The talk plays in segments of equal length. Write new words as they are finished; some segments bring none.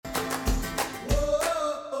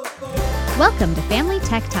Welcome to Family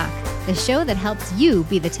Tech Talk, the show that helps you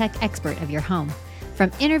be the tech expert of your home.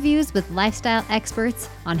 From interviews with lifestyle experts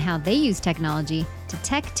on how they use technology to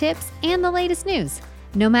tech tips and the latest news.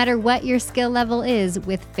 No matter what your skill level is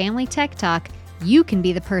with Family Tech Talk, you can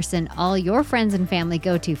be the person all your friends and family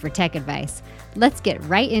go to for tech advice. Let's get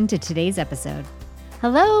right into today's episode.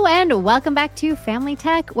 Hello and welcome back to Family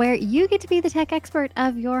Tech, where you get to be the tech expert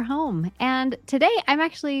of your home. And today I'm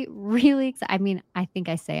actually really excited. I mean, I think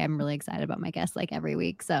I say I'm really excited about my guest like every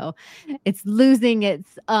week, so it's losing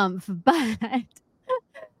its but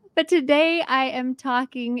today I am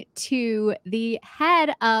talking to the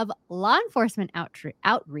head of law enforcement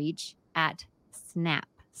outreach at Snap.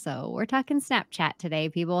 So we're talking Snapchat today,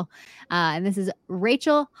 people. And this is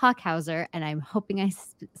Rachel Hockhauser, and I'm hoping I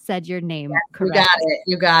said your name correctly.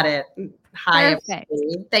 You got it. Hi, Perfect.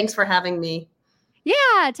 everybody. Thanks for having me.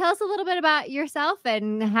 Yeah, tell us a little bit about yourself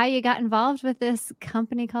and how you got involved with this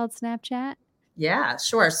company called Snapchat. Yeah,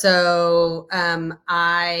 sure. So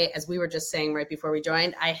as we were just saying right before we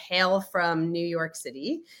joined, I hail from New York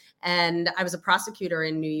City, and I was a prosecutor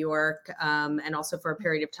in New York and also for a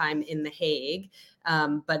period of time in The Hague.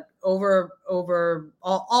 But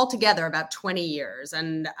altogether about 20 years.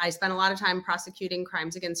 And I spent a lot of time prosecuting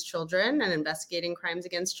crimes against children and investigating crimes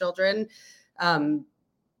against children,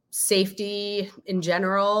 safety in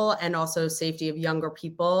general, and also safety of younger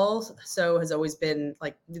people. So has always been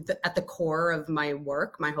like at the core of my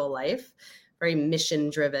work, my whole life, very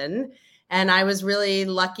mission driven. And I was really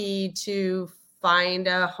lucky to find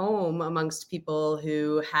a home amongst people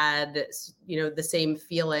who had, the same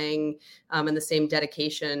feeling and the same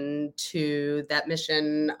dedication to that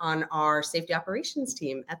mission on our safety operations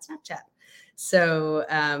team at Snapchat. So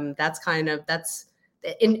that's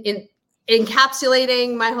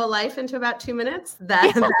encapsulating my whole life into about 2 minutes.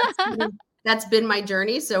 That's been my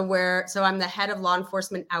journey. So I'm the head of law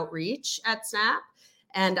enforcement outreach at Snap.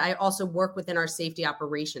 And I also work within our safety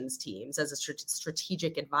operations teams as a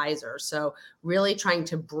strategic advisor. So really trying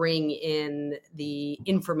to bring in the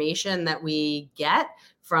information that we get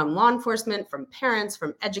from law enforcement, from parents,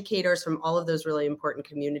 from educators, from all of those really important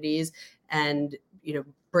communities, and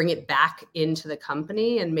bring it back into the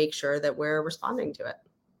company and make sure that we're responding to it.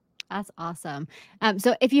 That's awesome.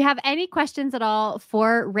 So if you have any questions at all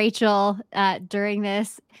for Rachel during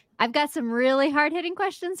this, I've got some really hard-hitting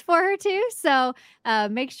questions for her too. So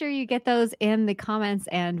make sure you get those in the comments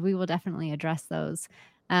and we will definitely address those.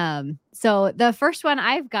 So the first one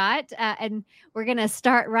I've got, and we're going to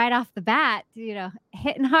start right off the bat,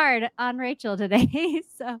 hitting hard on Rachel today.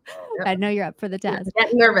 So yep. I know you're up for the task.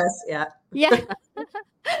 Getting nervous. Yeah. Yeah.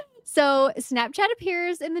 So Snapchat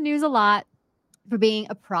appears in the news a lot for being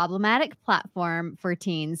a problematic platform for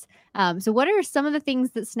teens. So what are some of the things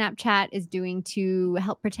that Snapchat is doing to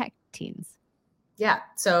help protect teens? Yeah.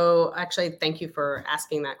 So actually, thank you for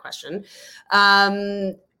asking that question.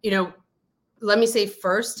 Let me say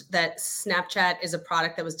first that Snapchat is a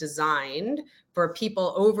product that was designed for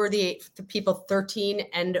people people 13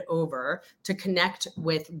 and over to connect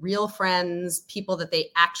with real friends, people that they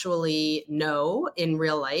actually know in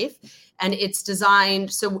real life. And it's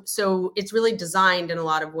designed, so it's really designed in a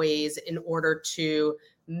lot of ways in order to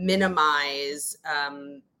minimize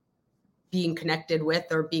being connected with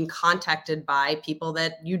or being contacted by people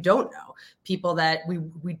that you don't know, people that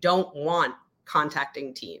we don't want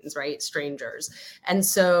contacting teens, right? Strangers. And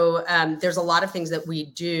so there's a lot of things that we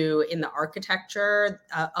do in the architecture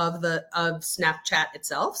of Snapchat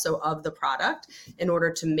itself, so of the product, in order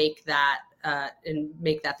to make that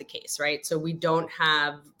the case, right? So we don't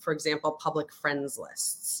have, for example, public friends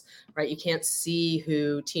lists, right? You can't see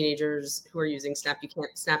who teenagers who are using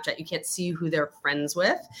Snapchat, you can't see who they're friends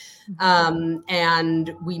with.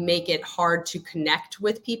 And we make it hard to connect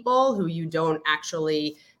with people who you don't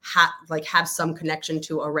actually have some connection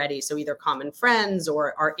to already. So either common friends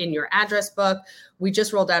or are in your address book. We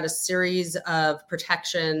just rolled out a series of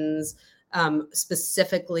protections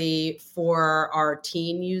specifically for our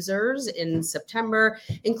teen users in September,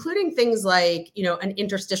 including things like, an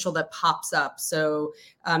interstitial that pops up. So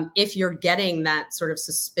if you're getting that sort of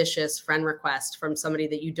suspicious friend request from somebody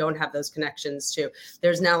that you don't have those connections to,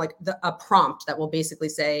 there's now a prompt that will basically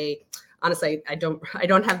say, honestly, I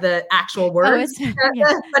don't have the actual words,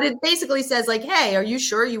 but it basically says like, hey, are you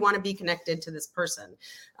sure you want to be connected to this person?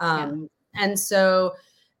 And so,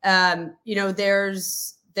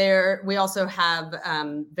 we also have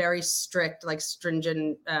very strict,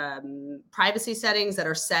 stringent privacy settings that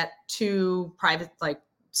are set to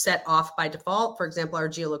set off by default. For example, our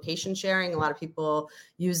geolocation sharing, a lot of people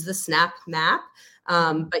use the Snap Map,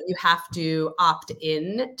 but you have to opt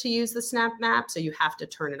in to use the Snap Map. So you have to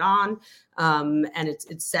turn it on, and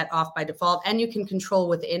it's set off by default, and you can control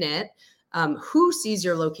within it who sees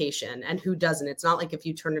your location and who doesn't. It's not like if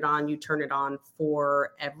you turn it on, you turn it on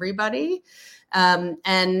for everybody.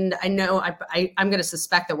 And I know I'm going to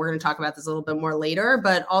suspect that we're going to talk about this a little bit more later,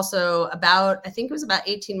 but also I think it was about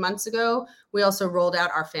 18 months ago, we also rolled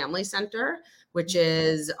out our family center, which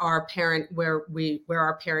is our parent, where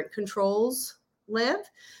our parent controls live.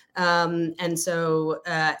 And so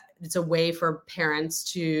it's a way for parents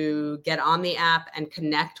to get on the app and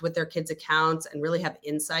connect with their kids' accounts and really have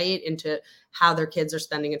insight into how their kids are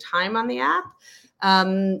spending time on the app.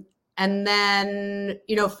 And then,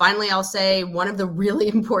 finally, I'll say one of the really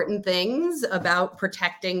important things about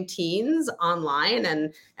protecting teens online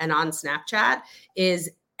and on Snapchat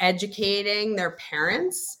is educating their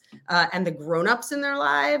parents and the grownups in their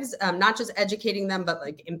lives, not just educating them, but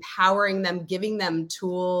like empowering them, giving them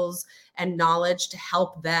tools and knowledge to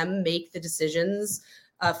help them make the decisions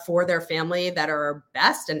for their family that are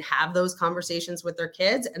best and have those conversations with their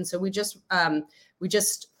kids. And so we just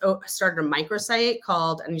started a microsite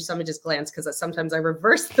called, and you saw me just glance because sometimes I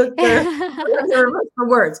reverse the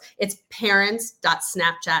words. It's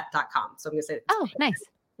parents.snapchat.com. So I'm going to say it. Oh, nice.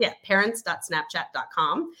 Yeah,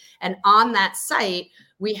 parents.snapchat.com. And on that site,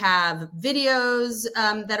 we have videos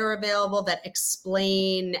that are available that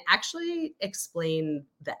explain the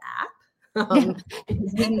app. That's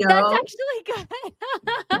actually good.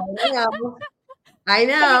 I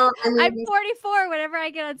know. I'm 44. Whenever I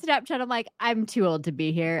get on Snapchat, I'm like, I'm too old to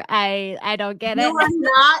be here. I don't get it. You are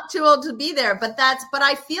not too old to be there, but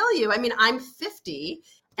I feel you. I mean, I'm 50,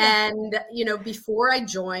 and before I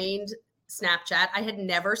joined Snapchat, I had an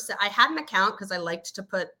account because I liked to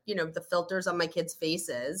put, the filters on my kids'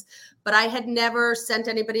 faces, but I had never sent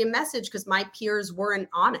anybody a message because my peers weren't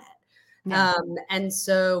on it. Yeah. And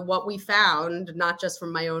so what we found, not just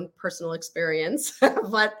from my own personal experience,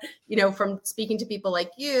 but, from speaking to people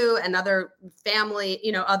like you and other family,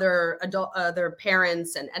 other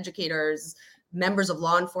parents and educators, members of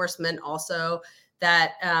law enforcement also,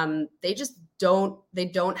 that they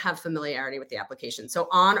don't have familiarity with the application. So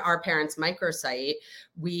on our parents microsite,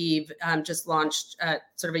 we've just launched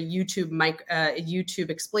sort of a YouTube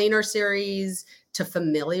explainer series to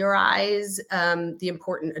familiarize the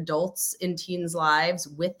important adults in teens' lives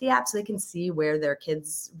with the app so they can see where their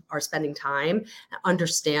kids are spending time,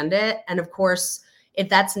 understand it. And of course,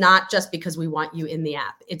 that's not just because we want you in the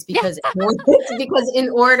app. It's because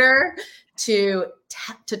in order to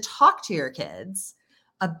talk to your kids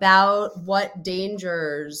about what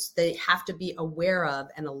dangers they have to be aware of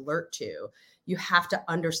and alert to, you have to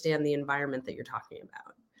understand the environment that you're talking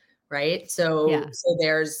about, right? So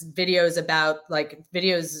there's videos about the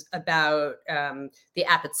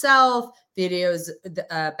app itself, videos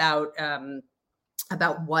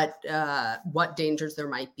about what dangers there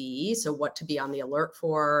might be, so what to be on the alert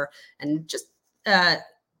for, and just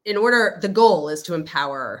the goal is to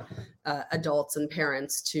empower adults and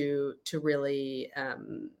parents to really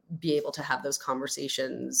be able to have those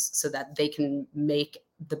conversations so that they can make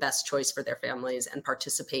the best choice for their families and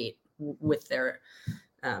participate with their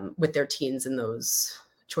teens in those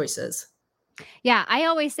choices. Yeah, I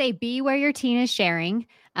always say be where your teen is sharing.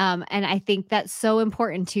 And I think that's so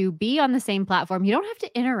important to be on the same platform. You don't have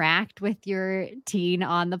to interact with your teen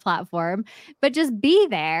on the platform, but just be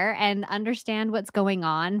there and understand what's going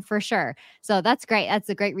on for sure. So that's great. That's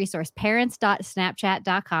a great resource.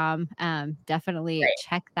 Parents.snapchat.com. Definitely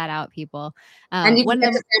check that out, people. And you can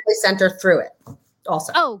get the Family Center through it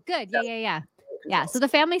also. Oh, good. Yeah. Yeah. So the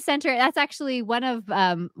Family Center, that's actually one of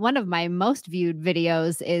my most viewed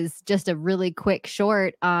videos, is just a really quick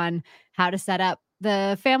short on how to set up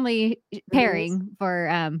the family pairing for,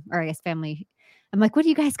 or I guess family. I'm like, what do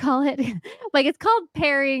you guys call it? Like, it's called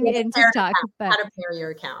pairing in TikTok. But how to pair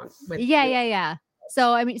your account. Yeah.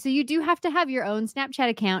 So, so you do have to have your own Snapchat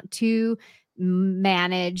account to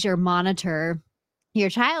manage or monitor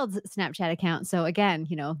your child's Snapchat account. So again,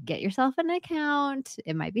 get yourself an account.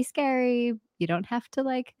 It might be scary. You don't have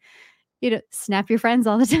to snap your friends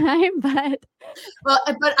all the time, but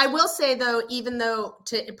I will say though, even though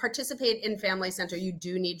to participate in Family Center, you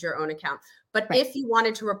do need your own account. But if you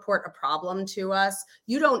wanted to report a problem to us,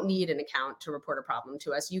 you don't need an account to report a problem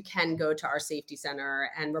to us. You can go to our safety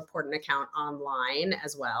center and report an account online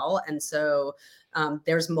as well. And so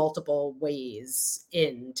there's multiple ways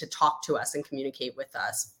to talk to us and communicate with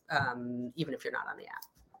us, even if you're not on the app.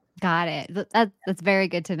 Got it. That's very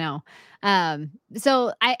good to know.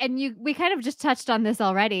 So we kind of just touched on this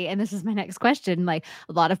already, and this is my next question. Like,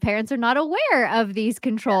 a lot of parents are not aware of these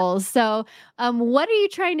controls. So, what are you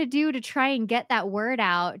trying to do to try and get that word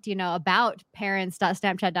out, about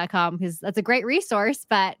parents.snapchat.com? Because that's a great resource,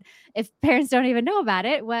 but if parents don't even know about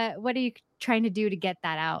it, what are you trying to do to get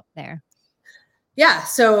that out there? Yeah,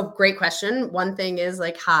 so great question. One thing is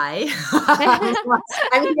like, hi,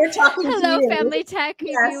 I'm here talking to Hello, you. Family Tech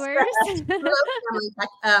Yes, viewers. hello, Family Tech.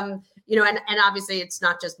 And obviously it's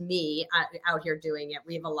not just me out here doing it.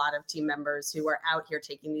 We have a lot of team members who are out here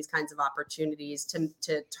taking these kinds of opportunities to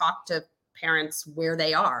talk to parents where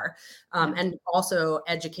they are, and also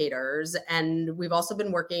educators. And we've also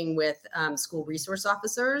been working with school resource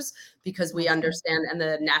officers, because we understand, and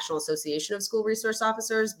the National Association of School Resource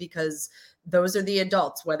Officers, because those are the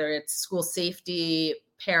adults, whether it's school safety,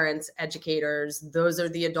 parents, educators, those are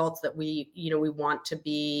the adults that we want to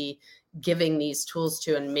be giving these tools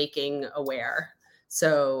to and making aware.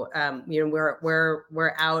 So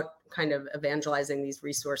we're out kind of evangelizing these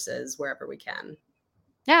resources wherever we can.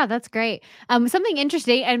 Yeah, that's great. Something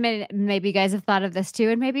interesting, and maybe you guys have thought of this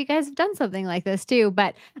too, and maybe you guys have done something like this too,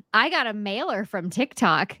 but I got a mailer from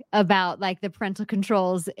TikTok about like the parental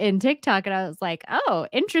controls in TikTok, and I was like, oh,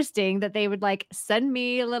 interesting that they would like send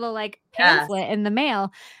me a little like Yeah. pamphlet in the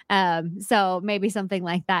mail. So maybe something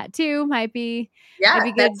like that too might be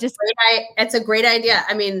good. Just It's a great idea.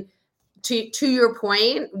 I mean, to your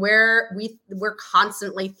point, we're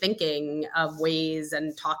constantly thinking of ways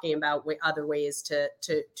and talking about other ways to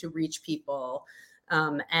reach people,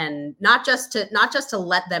 and not just to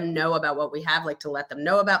let them know about what we have, like to let them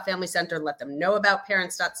know about Family Center, let them know about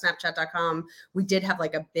parents.snapchat.com. We did have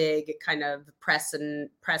like a big kind of press. We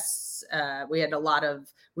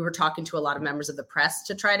were talking to a lot of members of the press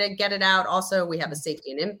to try to get it out. Also, we have a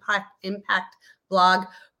safety and impact blog,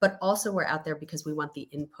 but also we're out there because we want the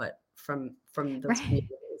input from those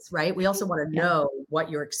communities, right? We also want to know what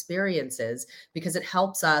your experience is, because it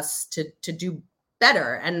helps us to do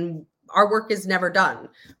better. And our work is never done,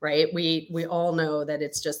 right? We all know that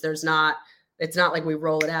it's not like we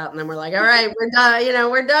roll it out and then we're like, all right, we're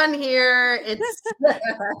done, we're done here. It's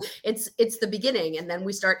the beginning, and then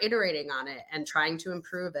we start iterating on it and trying to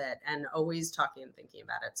improve it, and always talking and thinking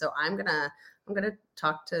about it. So I'm gonna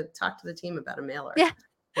talk to the team about a mailer. Yeah.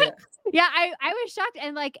 Yeah, I was shocked,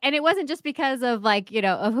 and it wasn't just because of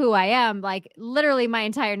of who I am. Like, literally my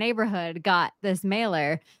entire neighborhood got this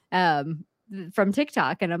mailer from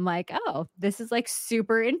TikTok, and I'm like, "Oh, this is like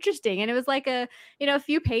super interesting." And it was like a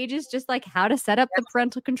few pages, just like how to set up the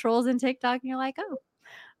parental controls in TikTok, and you're like, "Oh,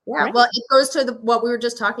 yeah, great." well, it goes to what we were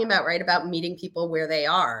just talking about, right? About meeting people where they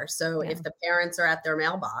are. So if the parents are at their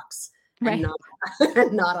mailbox and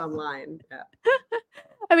Right. not online. Yeah.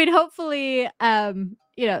 I mean, hopefully, I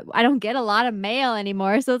don't get a lot of mail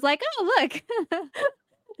anymore, so it's like, "Oh, look,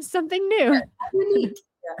 something new." Unique.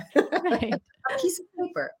 Yeah. Right. A piece of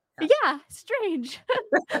paper. Yeah, strange.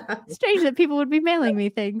 Strange that people would be mailing me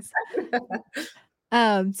things.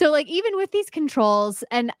 So like even with these controls,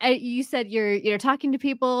 and you said you're talking to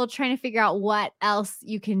people, trying to figure out what else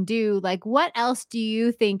you can do. Like, what else do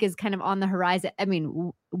you think is kind of on the horizon? I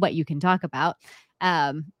mean, what you can talk about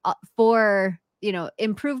for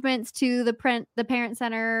improvements to the parent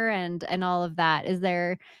center and all of that. Is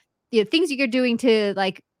there things that you're doing to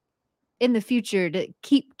like in the future to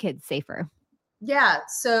keep kids safer? Yeah.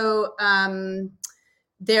 So as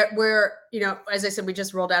I said, we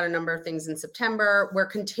just rolled out a number of things in September. We're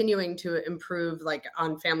continuing to improve, like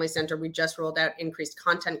on Family Center. We just rolled out increased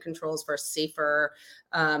content controls for a safer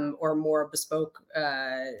or more bespoke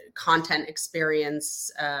content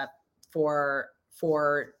experience for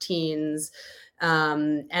teens.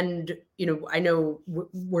 And I know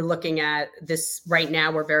we're looking at this right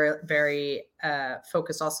now. We're very, very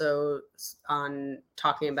focused also on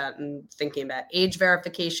talking about and thinking about age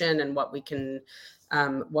verification and what we can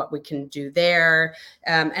do there.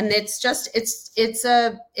 And it's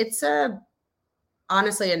a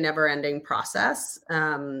honestly a never ending process.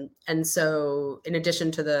 And so in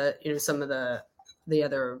addition to the, some of the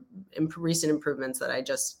other recent improvements that I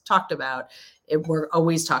just talked about, we're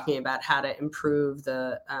always talking about how to improve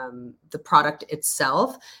the product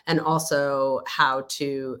itself, and also how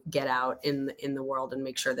to get out in the world and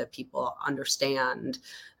make sure that people understand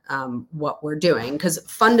what we're doing. Because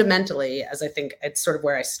fundamentally, as I think it's sort of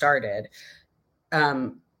where I started,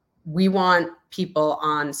 we want people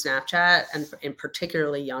on Snapchat, and in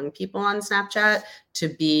particularly young people on Snapchat, to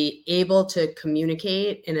be able to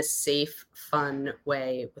communicate in a safe, fun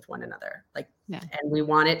way with one another. And we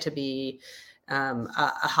want it to be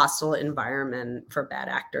a hostile environment for bad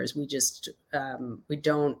actors. We just we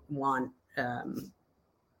don't want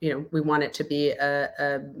we want it to be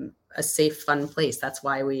a safe, fun place. That's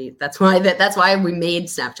why we made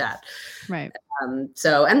Snapchat. Right.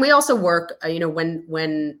 So, and we also work,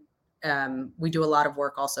 when we do a lot of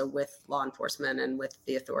work also with law enforcement and with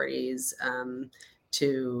the authorities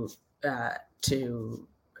to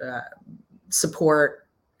support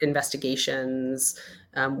investigations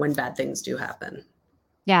when bad things do happen.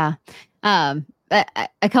 Yeah.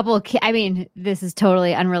 A couple of I mean, this is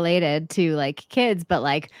totally unrelated to like kids, but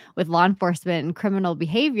like with law enforcement and criminal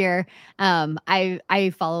behavior,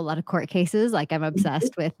 I follow a lot of court cases. Like I'm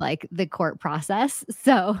obsessed with like the court process.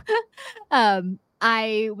 So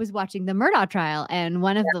I was watching the Murdaugh trial, and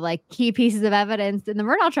one of the like key pieces of evidence in the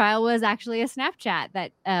Murdaugh trial was actually a Snapchat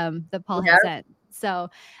that that Paul had sent. So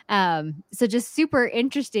so just super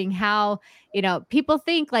interesting how, people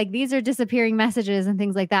think like these are disappearing messages and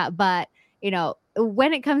things like that, but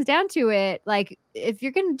when it comes down to it, like if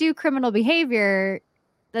you're going to do criminal behavior,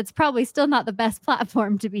 that's probably still not the best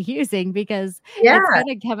platform to be using because it's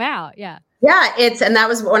going to come out. Yeah. Yeah, and that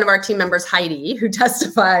was one of our team members, Heidi, who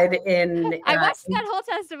testified in. I watched that whole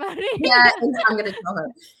testimony. Yeah, I'm going to tell her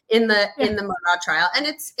in the Murdaugh trial, and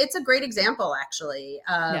it's a great example actually.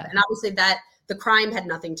 And obviously that the crime had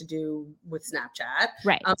nothing to do with Snapchat,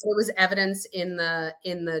 right? So it was evidence in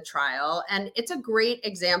the trial, and it's a great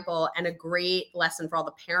example and a great lesson for all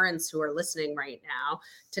the parents who are listening right now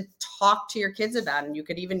to talk to your kids about. And you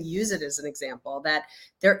could even use it as an example that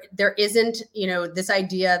there isn't, this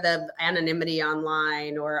idea of anonymity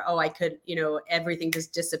online or, I could, everything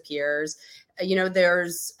just disappears.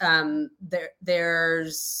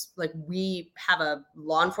 There's like, we have a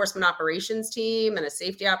law enforcement operations team and a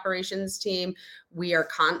safety operations team. We are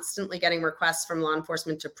constantly getting requests from law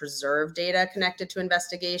enforcement to preserve data connected to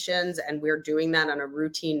investigations, and we're doing that on a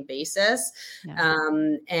routine basis. Yeah.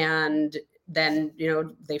 And then,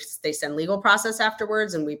 they send legal process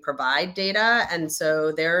afterwards, and we provide data. And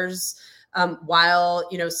so there's, while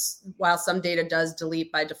some data does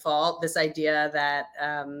delete by default, this idea that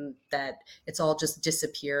that it's all just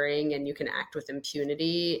disappearing and you can act with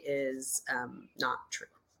impunity is not true.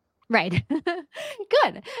 Right.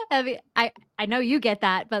 Good. I mean, I know you get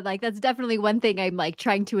that, but like, that's definitely one thing I'm like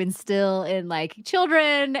trying to instill in like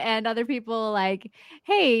children and other people, like,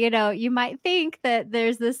 hey, you might think that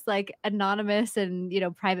there's this like anonymous and,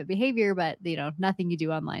 private behavior, but nothing you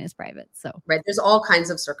do online is private. So, right. There's all kinds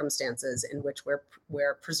of circumstances in which we're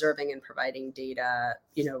preserving and providing data,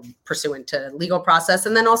 pursuant to legal process.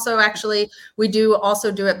 And then also actually we do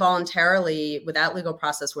it voluntarily without legal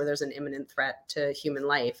process where there's an imminent threat to human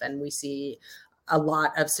life. And we see a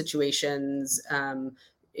lot of situations,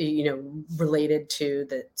 related to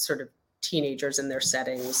the sort of teenagers and their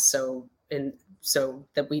settings. So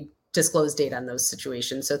that we disclose data on those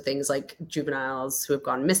situations. So things like juveniles who have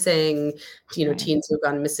gone missing, teens who have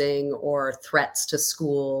gone missing, or threats to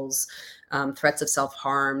schools, threats of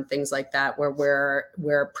self-harm, things like that, where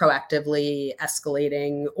we're proactively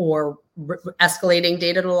escalating or escalating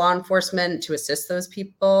data to law enforcement to assist those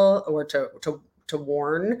people or to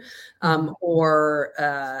warn, or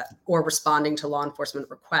responding to law enforcement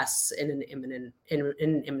requests in an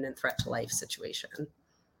imminent threat to life situation.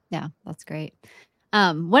 Yeah, that's great.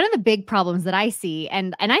 One of the big problems that I see,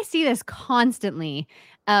 and I see this constantly,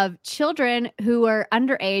 of children who are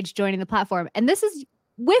underage joining the platform, and this is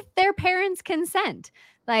with their parents' consent.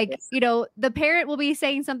 Like, yes. The parent will be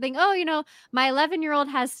saying something, my 11-year-old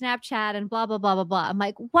has Snapchat and blah, blah, blah, blah, blah. I'm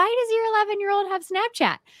like, why does your 11-year-old have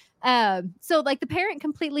Snapchat? So like the parent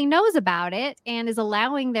completely knows about it and is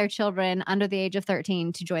allowing their children under the age of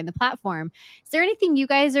 13 to join the platform. Is there anything you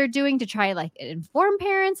guys are doing to try like inform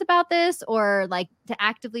parents about this, or like to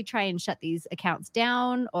actively try and shut these accounts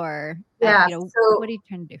down, or so, what are you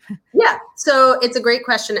trying to do? Yeah. So it's a great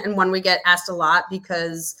question, and one we get asked a lot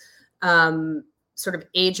because sort of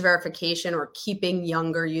age verification or keeping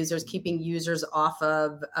users off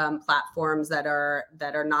of platforms that are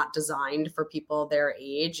not designed for people their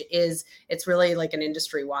age it's really like an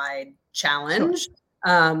industry-wide challenge.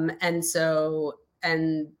 Sure. And so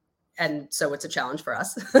it's a challenge for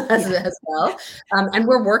us as well. And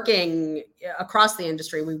we're working across the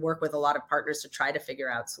industry. We work with a lot of partners to try to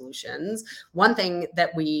figure out solutions. One thing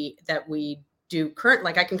that we do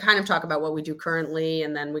like I can kind of talk about what we do currently,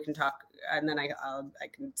 and then we can talk, and then I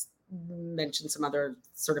can mention some other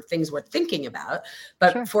sort of things we're thinking about.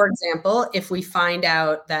 But sure. For example, if we find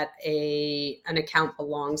out that an account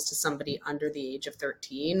belongs to somebody under the age of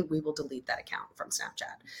 13, we will delete that account from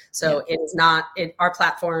Snapchat. So It is not our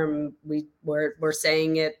platform. We're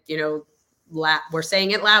saying it, we're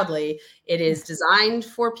saying it loudly. It is designed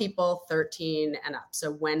for people 13 and up.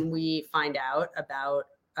 So when we find out about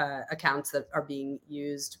accounts that are being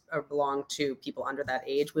used or belong to people under that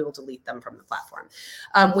age, we will delete them from the platform.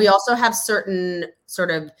 We also have certain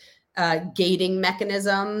sort of gating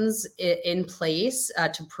mechanisms in place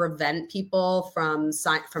to prevent people from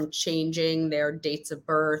changing their dates of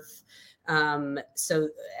birth. So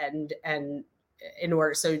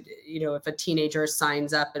if a teenager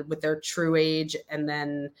signs up with their true age and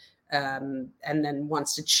then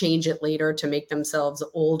wants to change it later to make themselves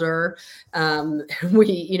older,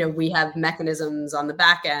 we have mechanisms on the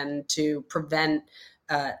back end to prevent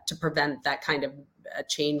that kind of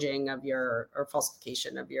changing of your, or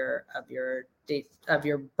falsification of your date, of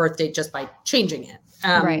your birth date, just by changing it.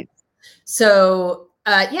 Right. So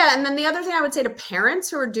and then the other thing I would say to parents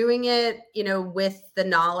who are doing it, with the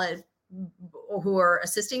knowledge, who are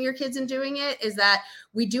assisting your kids in doing it, is that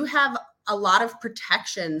we do have a lot of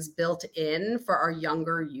protections built in for our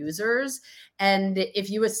younger users. And if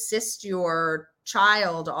you assist your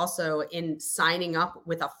child also in signing up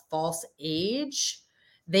with a false age,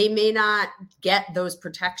 they may not get those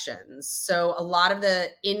protections. So a lot of the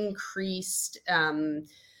increased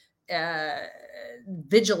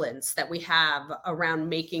vigilance that we have around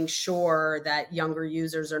making sure that younger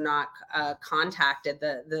users are not contacted,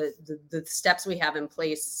 the steps we have in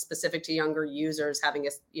place specific to younger users having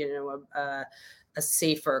a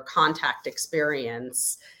safer contact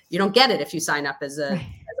experience, you don't get it if you sign up as a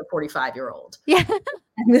 45-year-old. Yeah.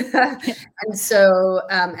 And so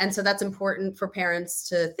that's important for parents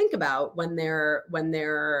to think about when they're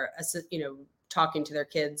talking to their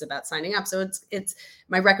kids about signing up. So it's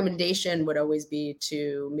my recommendation would always be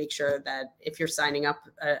to make sure that if you're signing up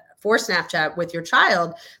for Snapchat with your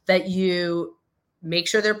child, that you make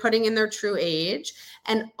sure they're putting in their true age,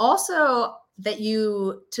 and also that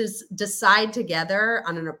you decide together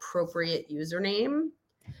on an appropriate username,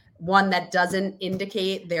 one that doesn't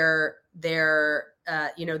indicate that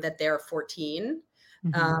they're 14,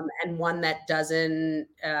 and one that doesn't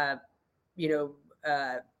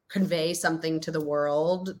convey something to the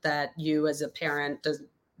world that you as a parent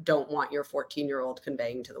don't want your 14-year-old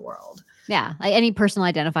conveying to the world. Yeah. Like any personal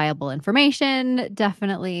identifiable information,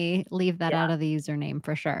 definitely leave that out of the username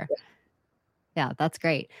for sure. Yeah, that's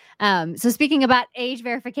great. So speaking about age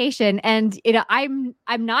verification, and I'm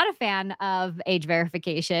not a fan of age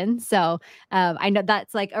verification. So I know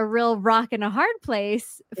that's like a real rock and a hard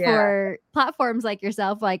place for platforms like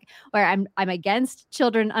yourself, like where I'm against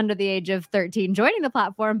children under the age of 13 joining the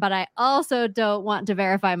platform, but I also don't want to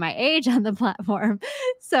verify my age on the platform.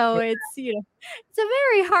 So it's it's a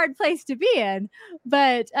very hard place to be in.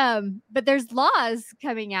 But there's laws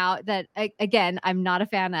coming out that again I'm not a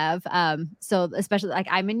fan of. So especially like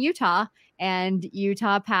I'm in Utah, and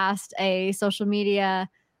Utah passed a social media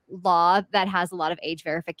law that has a lot of age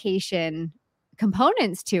verification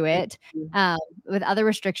components to it, with other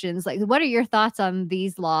restrictions. Like, what are your thoughts on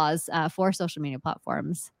these laws for social media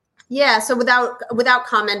platforms? Yeah. So without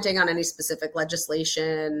commenting on any specific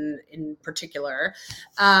legislation in particular,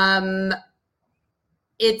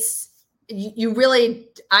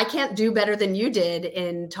 I can't do better than you did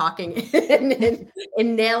in talking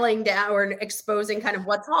in nailing down or exposing kind of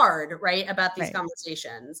what's hard, right, about these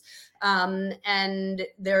conversations. And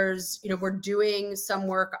there's, we're doing some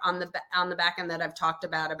work on the back end that I've talked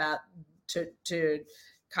about to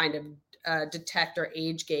kind of detect or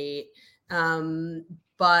age gate.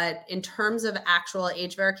 But in terms of actual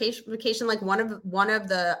age verification, like one of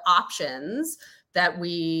the options that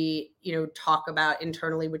we, talk about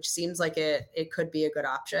internally, which seems like it could be a good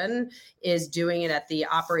option, is doing it at the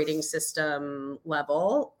operating system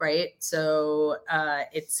level, right? So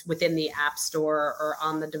it's within the app store or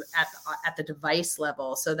at the device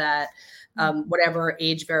level, so that whatever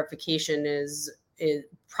age verification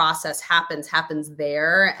process happens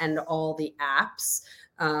there, and all the apps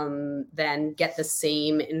then get the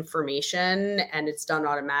same information, and it's done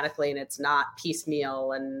automatically, and it's not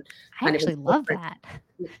piecemeal. And I actually love that.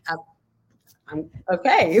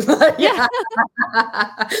 Okay. Yeah.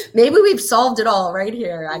 Maybe we've solved it all right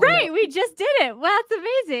here. Right. We just did it. Well, that's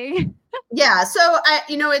amazing. Yeah. So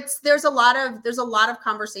there's a lot of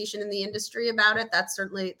conversation in the industry about it. That's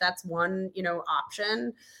one,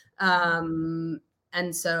 option.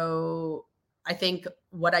 And so I think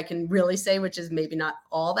what I can really say, which is maybe not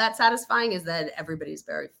all that satisfying, is that everybody's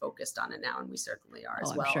very focused on it now. And we certainly are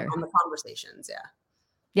as well, on the conversations. Yeah.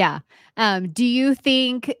 Yeah. Do you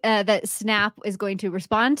think that Snap is going to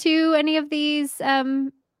respond to any of these?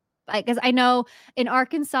 Because I know in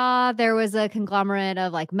Arkansas, there was a conglomerate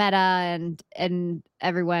of like Meta and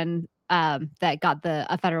everyone that got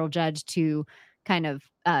a federal judge to kind of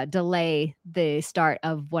delay the start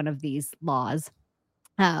of one of these laws.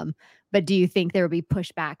 But do you think there would be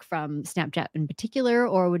pushback from Snapchat in particular,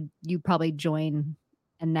 or would you probably join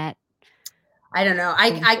Annette? I don't know.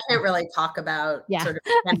 I can't really talk about sort of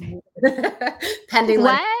pending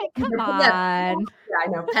what? Come on. Yeah, I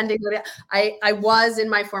know pending. I was in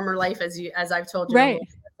my former life, as I've told you, right?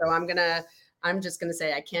 So I'm just gonna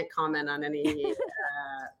say I can't comment on any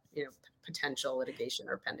potential litigation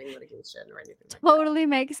or pending litigation or anything like totally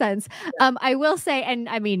makes sense. Yeah. I will say, and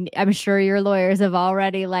I mean, I'm sure your lawyers have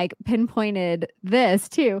already like pinpointed this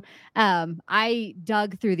too. I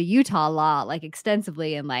dug through the Utah law like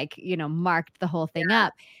extensively and like, marked the whole thing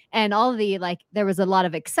up, and all the there was a lot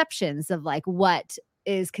of exceptions of like what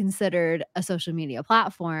is considered a social media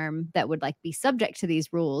platform that would like be subject to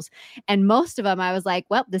these rules. And most of them I was like,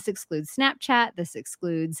 well, this excludes Snapchat, this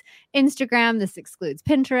excludes Instagram, this excludes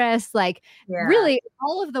Pinterest. Really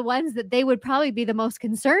all of the ones that they would probably be the most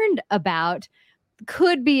concerned about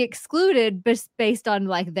could be excluded based on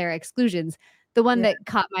like their exclusions. The one that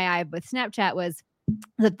caught my eye with Snapchat was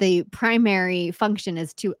that the primary function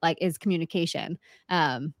is communication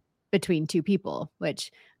between two people,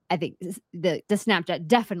 which I think the Snapchat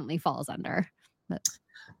definitely falls under.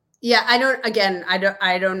 Yeah, I'm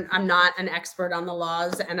not an expert on the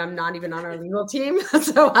laws, and I'm not even on our legal team.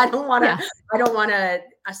 So I don't want to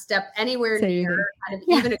step anywhere near kind of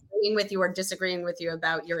even agreeing with you or disagreeing with you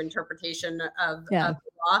about your interpretation of the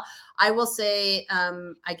law. I will say,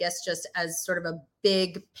 I guess just as sort of a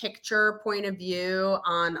big picture point of view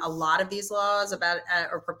on a lot of these laws about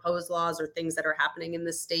or proposed laws or things that are happening in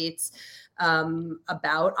the states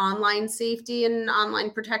about online safety and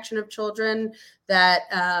online protection of children, that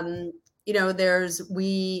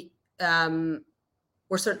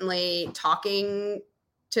we're certainly talking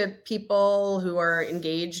to people who are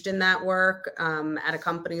engaged in that work at a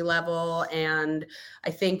company level, and I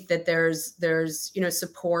think that there's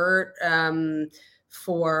support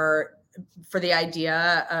for the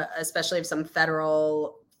idea, especially of some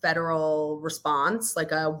federal response,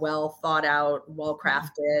 like a well thought out, well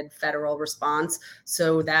crafted federal response,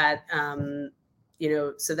 so that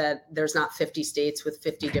so that there's not 50 states with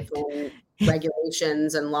 50 different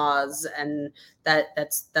regulations and laws, and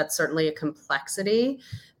that's certainly a complexity.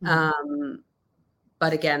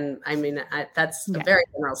 But again, I mean, that's a very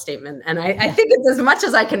general statement, and I think it's as much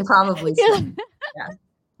as I can probably say.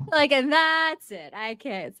 And that's it. I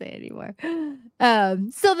can't say anymore.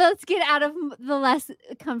 So let's get out of the less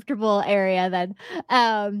comfortable area then.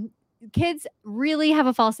 Kids really have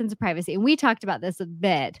a false sense of privacy, and we talked about this a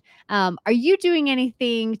bit. Are you doing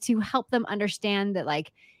anything to help them understand that,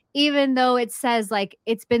 even though it says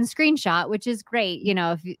it's been screenshot, which is great,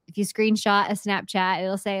 if you screenshot a Snapchat,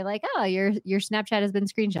 it'll say oh, your Snapchat has been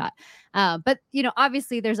screenshot. But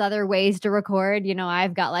obviously there's other ways to record.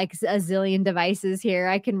 I've got a zillion devices here.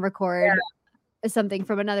 I can record something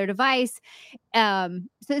from another device. So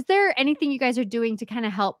is there anything you guys are doing to kind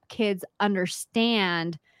of help kids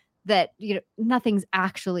understand that nothing's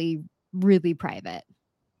actually really private?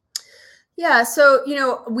 Yeah. So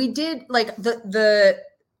we did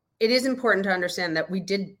it is important to understand that we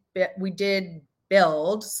did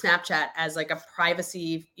build Snapchat as a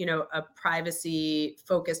privacy, a privacy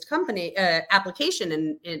focused company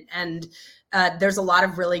application. And there's a lot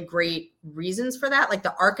of really great reasons for that. Like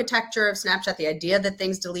the architecture of Snapchat, the idea that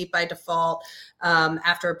things delete by default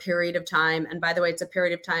after a period of time. And by the way, it's a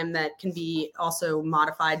period of time that can be also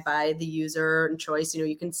modified by the user and choice.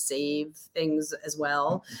 You can save things as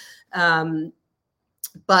well.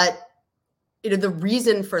 But the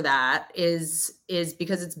reason for that is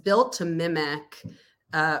because it's built to mimic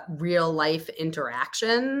real life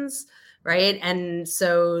interactions, right? And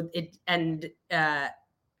so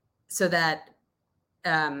so that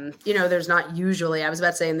there's not usually, I was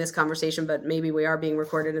about to say in this conversation, but maybe we are being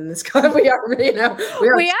recorded in this. We are.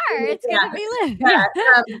 It's gonna be lit.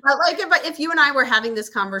 But if you and I were having this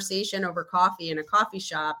conversation over coffee in a coffee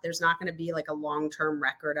shop, there's not going to be a long-term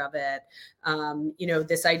record of it.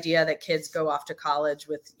 This idea that kids go off to college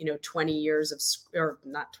with 20 years of, or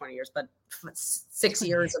not 20 years, but 6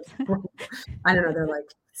 years of, I don't know, they're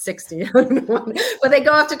 60, but they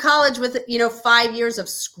go off to college with 5 years of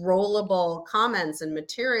scrollable comments and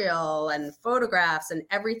material and photographs and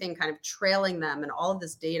everything kind of trailing them and all of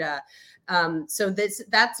this data. So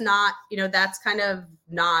that's not, that's kind of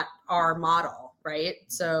not our model, right?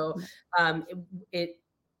 So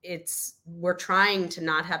we're trying to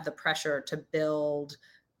not have the pressure to build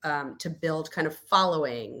to build kind of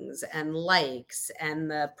followings and likes and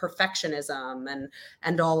the perfectionism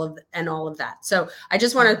and all of that. So I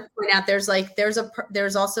just want to point out there's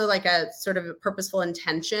also like a sort of a purposeful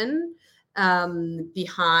intention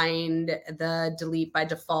behind the delete by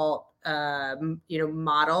default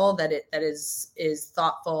model that is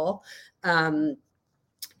thoughtful. But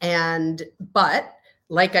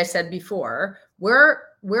like I said before,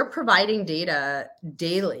 we're providing data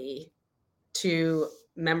daily to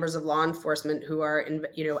members of law enforcement who are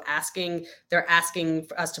asking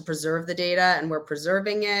for us to preserve the data, and we're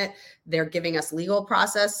preserving it. They're giving us legal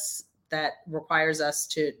process that requires us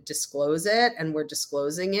to disclose it, and we're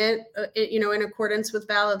disclosing it, in accordance with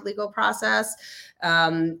valid legal process.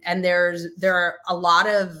 And there are a lot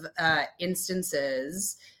of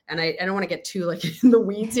instances, and I don't want to get too like in the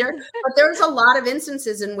weeds here, but there's a lot of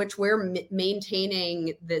instances in which we're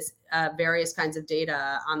maintaining this various kinds of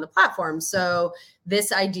data on the platform. So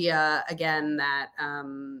this idea, again, that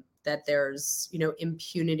there's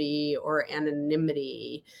impunity or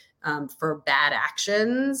anonymity for bad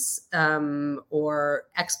actions or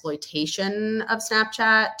exploitation of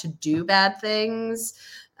Snapchat to do bad things,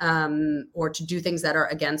 or to do things that are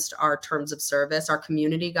against our terms of service, our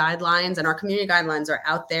community guidelines. And our community guidelines are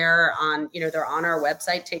out there they're on our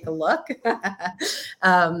website. Take a look.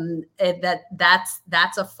 That's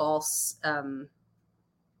a false,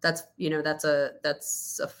 that's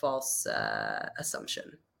a false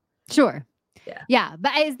assumption. Sure. Yeah. Yeah.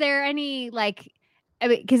 But is there any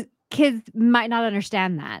because kids might not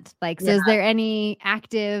understand that. So is there any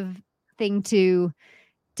active thing to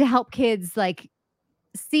help kids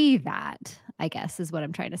see that, I guess, is what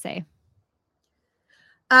I'm trying to say.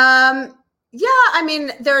 Yeah, I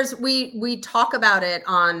mean, we talk about it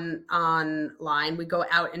online. We go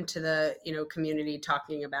out into the community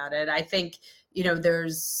talking about it. I think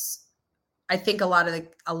I think a lot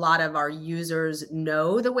of our users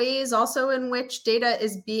know the ways also in which data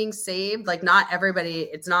is being saved. Like, not everybody,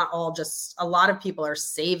 it's not all just, a lot of people are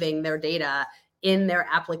saving their data in their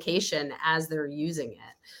application as they're using it.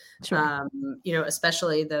 Sure.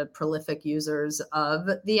 Especially the prolific users of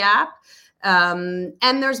the app. And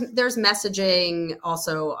there's messaging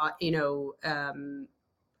also,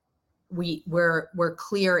 we're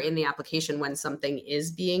clear in the application when something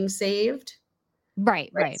is being saved.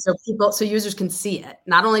 Right. So users can see it,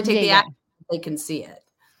 not only take the app, they can see it.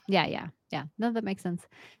 Yeah. No, that makes sense.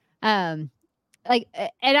 And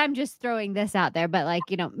I'm just throwing this out there, but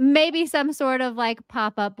maybe some sort of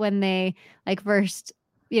pop up when they first,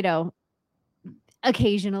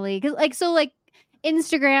 occasionally, because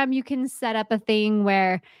Instagram, you can set up a thing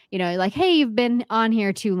where, hey, you've been on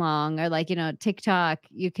here too long, or TikTok,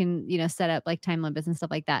 you can, set up time limits and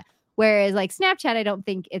stuff like that. Whereas Snapchat, I don't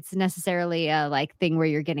think it's necessarily a thing where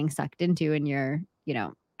you're getting sucked into and you're,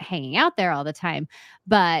 hanging out there all the time.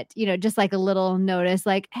 But, just a little notice,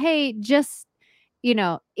 hey, just,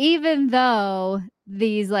 even though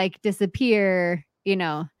these disappear,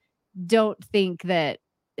 don't think that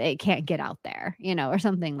it can't get out there, or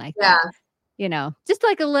something like that. Just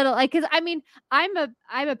a little, because I mean, I'm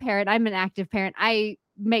a parent, I'm an active parent. I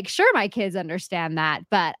make sure my kids understand that,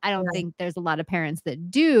 but I don't think there's a lot of parents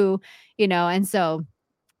that do, and so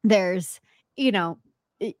there's,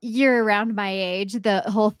 you're around my age, the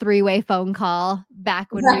whole 3-way phone call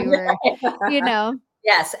back when we were,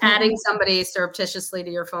 Yes, adding somebody surreptitiously to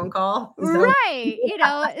your phone call. Right.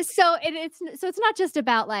 So it's not just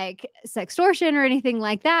about sextortion or anything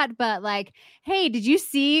like that, but hey, did you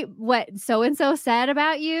see what so-and-so said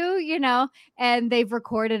about you? And they've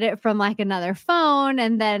recorded it from another phone.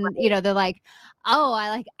 And then, they're oh,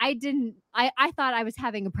 I thought I was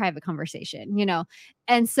having a private conversation,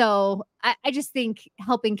 And so I just think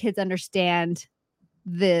helping kids understand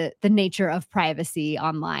the nature of privacy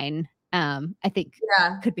online, I think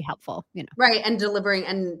could be helpful, Right. And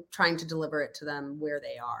trying to deliver it to them where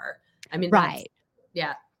they are. I mean, right.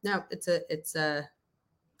 Yeah. No, it's a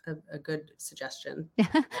good suggestion.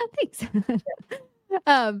 Thanks.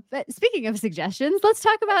 But speaking of suggestions, let's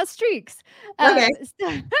talk about streaks. Okay.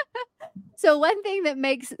 So one thing that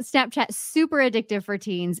makes Snapchat super addictive for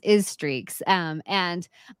teens is streaks. And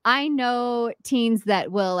I know teens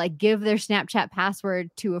that will give their Snapchat password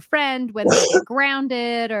to a friend when they get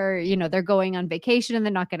grounded, or, they're going on vacation and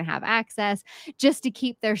they're not going to have access, just to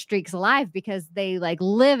keep their streaks alive, because they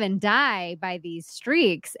live and die by these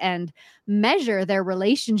streaks and measure their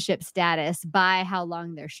relationship status by how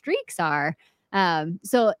long their streaks are.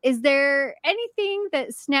 So is there anything that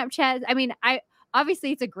Snapchat, I mean,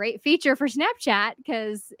 obviously it's a great feature for Snapchat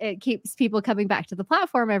because it keeps people coming back to the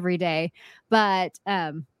platform every day, but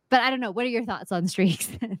I don't know. What are your thoughts on streaks?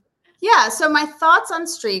 Yeah. So my thoughts on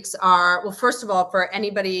streaks are, well, first of all, for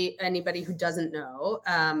anybody who doesn't know,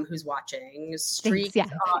 who's watching, Thanks. streaks Yeah.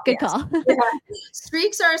 are, Good yes. call. Yeah.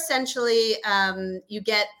 Streaks are essentially, you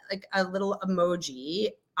get like a little emoji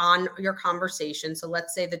on your conversation. So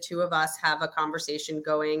let's say the two of us have a conversation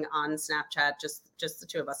going on Snapchat, just the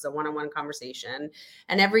two of us, a one-on-one conversation.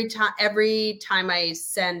 And every time I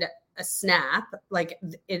send a snap, like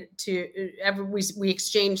we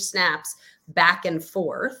exchange snaps back and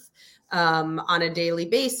forth on a daily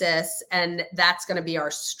basis, and that's going to be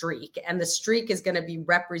our streak. And the streak is going to be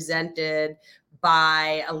represented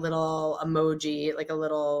by a little emoji, like a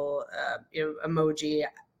little emoji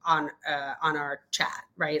on our chat,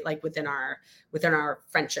 right? Like within our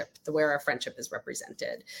friendship, where our friendship is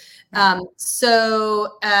represented. For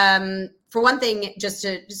one thing,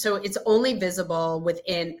 so it's only visible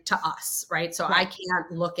to us, right? So I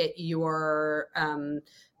can't look at your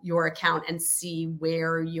account and see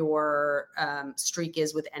where your streak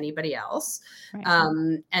is with anybody else.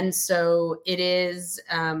 And so it is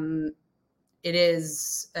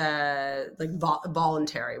like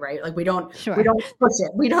voluntary, right? Like we don't push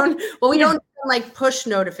it. We don't like push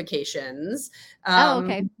notifications,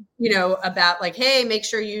 okay. About like, hey, make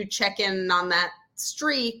sure you check in on that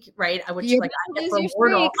streak, right? Which You're like I get your for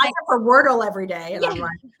Wordle. streak. I get for Wordle every day. And I'm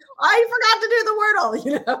like, I forgot to do the Wordle,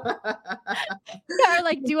 Or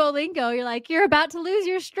like Duolingo, you're like, you're about to lose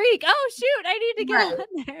your streak. Oh shoot, I need to get on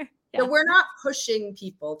there. So we're not pushing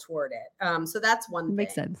people toward it. So that's one thing.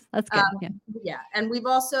 Makes sense. That's good. Yeah. And we've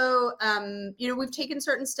also, we've taken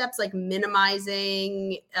certain steps like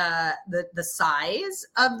minimizing the size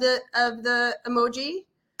of the emoji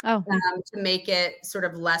to make it sort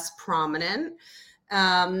of less prominent.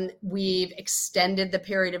 We've extended the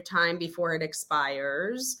period of time before it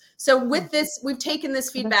expires. So with this, we've taken this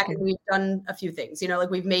feedback and we've done a few things, like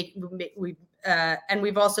and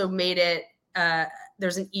we've also made it,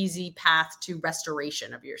 there's an easy path to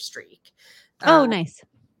restoration of your streak. Nice.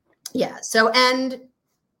 Yeah. So, and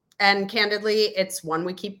candidly, it's one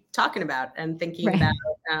we keep talking about and thinking about.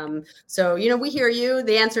 So, we hear you.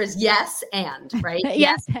 The answer is yes. And right.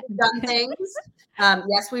 Yes. We've done things.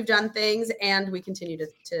 Yes, we've done things, and we continue to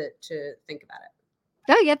think about it.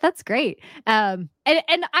 Oh yeah, that's great. And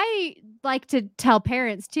I like to tell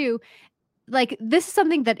parents too, like this is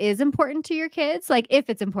something that is important to your kids, like if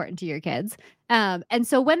it's important to your kids. And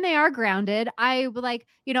so when they are grounded, I would like,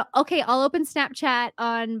 okay, I'll open Snapchat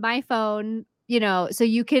on my phone, so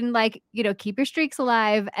you can like, keep your streaks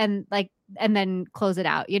alive and then close it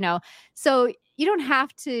out, so you don't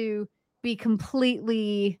have to be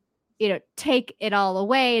completely, take it all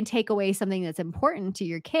away and take away something that's important to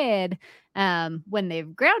your kid when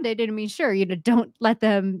they've grounded. And I mean, sure, don't let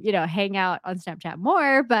them, hang out on Snapchat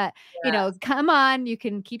more, but come on, you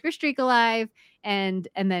can keep your streak alive and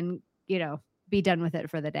then, be done with it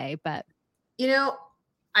for the day. But,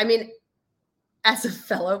 I mean, as a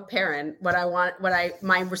fellow parent,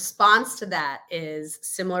 my response to that is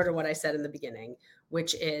similar to what I said in the beginning,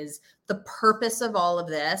 which is the purpose of all of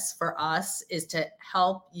this for us is to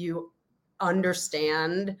help you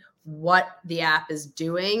understand what the app is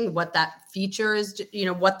doing, what that feature is,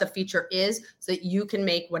 what the feature is, so that you can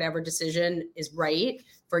make whatever decision is right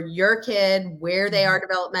for your kid, where they are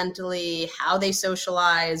developmentally, how they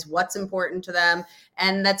socialize, what's important to them.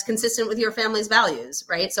 And that's consistent with your family's values,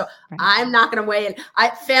 right? So I'm not going to weigh in.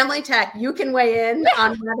 Family Tech, you can weigh in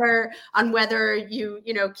on whether you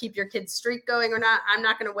keep your kid's streak going or not. I'm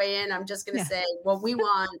not going to weigh in. I'm just going to say what we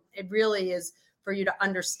want. It really is for you to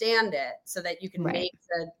understand it so that you can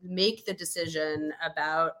make the decision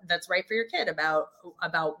that's right for your kid about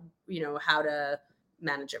how to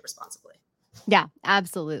manage it responsibly. Yeah,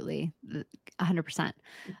 absolutely. 100%.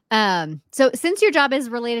 So since your job is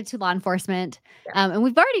related to law enforcement, and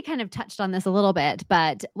we've already kind of touched on this a little bit,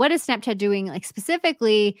 but what is Snapchat doing like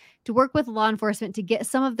specifically to work with law enforcement to get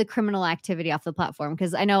some of the criminal activity off the platform?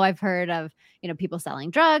 Because I know I've heard of, people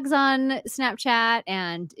selling drugs on Snapchat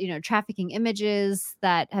and, trafficking images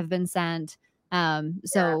that have been sent.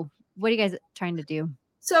 So what are you guys trying to do?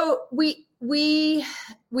 So we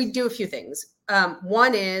do a few things.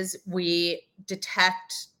 One is we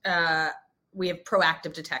detect, we have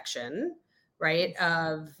proactive detection, right,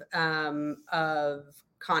 of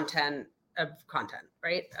content,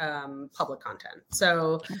 right, public content.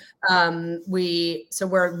 So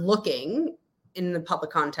we're looking in the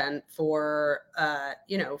public content for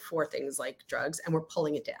for things like drugs, and we're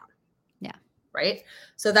pulling it down. Yeah. Right.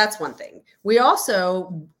 So that's one thing. We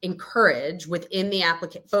also encourage within the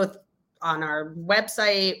application, both on our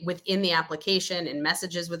website, within the application, and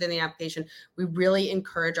messages within the application, we really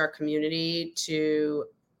encourage our community to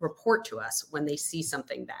report to us when they see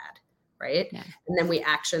something bad. right? Yeah. And then we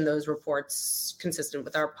action those reports consistent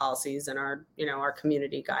with our policies and our, our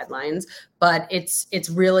community guidelines. But it's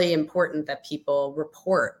really important that people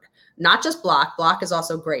report, not just block. Block is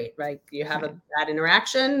also great, right? You have a bad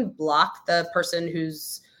interaction, block the person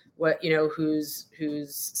who's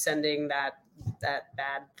sending that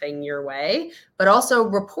bad thing your way, but also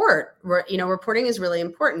report. Reporting is really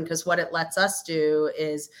important because what it lets us do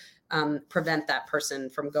is prevent that person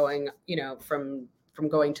from going, from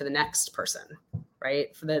going to the next person,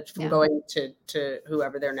 right? From going to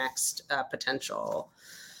whoever their next potential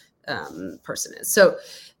person is.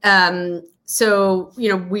 So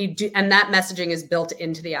we do, and that messaging is built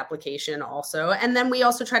into the application also. And then we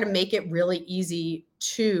also try to make it really easy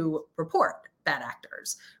to report bad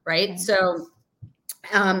actors, right? So,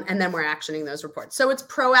 and then we're actioning those reports. So it's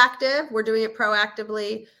proactive. We're doing it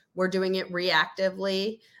proactively. We're doing it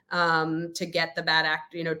reactively to get the bad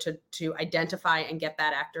act, to identify and get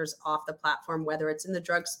bad actors off the platform, whether it's in the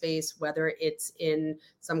drug space, whether it's in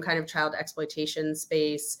some kind of child exploitation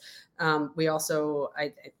space. We also,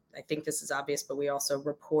 I think this is obvious, but we also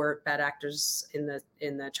report bad actors in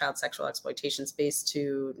the child sexual exploitation space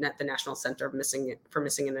to the National Center of Missing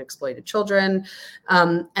and Exploited Children,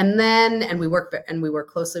 and we work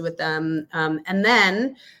closely with them. And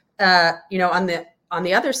then, on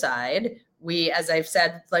the other side, we, as I've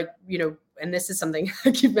said, and this is something I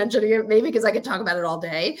keep mentioning it, maybe because I could talk about it all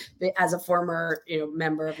day as a former,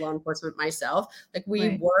 member of law enforcement myself.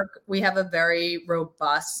 We have a very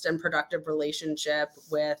robust and productive relationship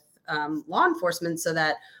with law enforcement so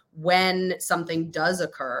that when something does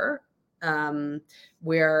occur,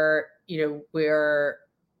 we're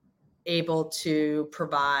able to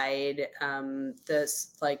provide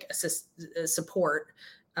this support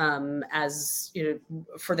as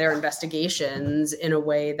for their investigations in a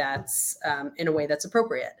way that's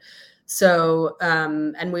appropriate. So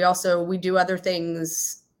and we do other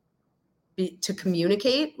things to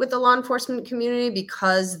communicate with the law enforcement community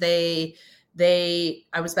because they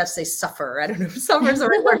I was about to say suffer. I don't know if suffer is the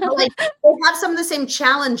right word, but they have some of the same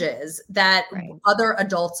challenges that other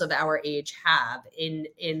adults of our age have in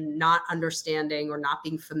not understanding or not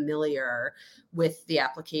being familiar with the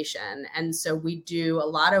application. And so we do a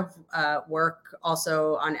lot of work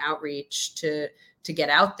also on outreach to get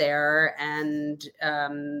out there and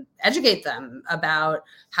educate them about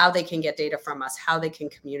how they can get data from us, how they can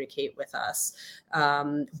communicate with us,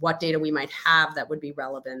 what data we might have that would be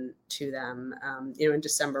relevant to them. In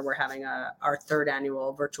December, we're having our third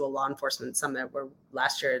annual virtual law enforcement summit, where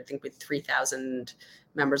last year, I think with 3,000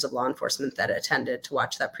 members of law enforcement that attended to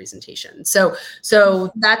watch that presentation. So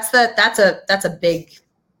that's a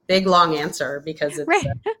big long answer because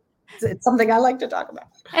it's something I like to talk about.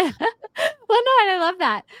 Well, no, and I love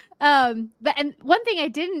that. And one thing I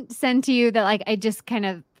didn't send to you that I just kind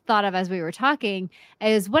of thought of as we were talking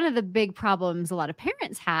is one of the big problems a lot of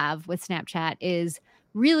parents have with Snapchat is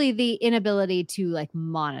really the inability to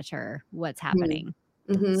monitor what's happening.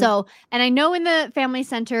 Mm-hmm. So, and I know in the family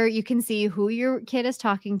center, you can see who your kid is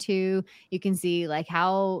talking to. You can see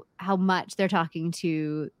how much they're talking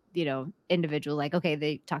to, individual, okay,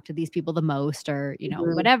 they talk to these people the most or,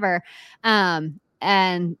 mm-hmm. whatever.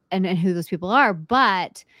 And who those people are.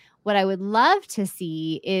 But what I would love to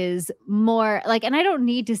see is more and I don't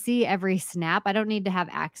need to see every snap. I don't need to have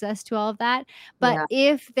access to all of that. But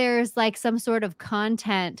if there's some sort of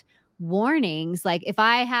content warnings, if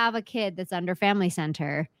I have a kid that's under family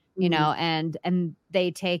center, mm-hmm. and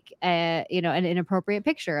they take an inappropriate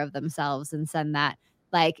picture of themselves and send that,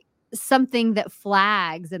 something that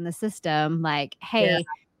flags in the system, hey,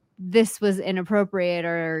 this was inappropriate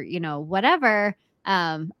or, whatever.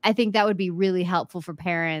 I think that would be really helpful for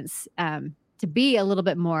parents to be a little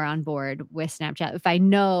bit more on board with Snapchat. If I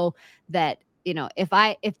know that,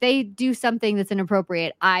 if they do something that's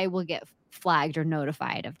inappropriate, I will get flagged or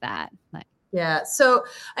notified of that. Yeah. So,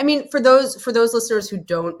 I mean, for those listeners who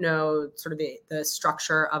don't know sort of the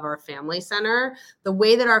structure of our family center, the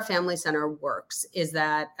way that our family center works is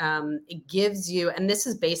that it gives you, and this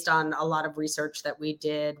is based on a lot of research that we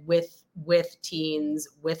did with teens,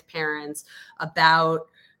 with parents about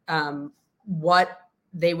what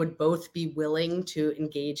they would both be willing to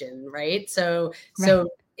engage in, right? So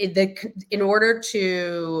in order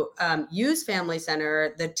to use Family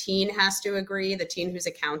Center, the teen has to agree. The teen whose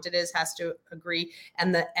account it is has to agree,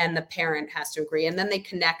 and the parent has to agree. And then they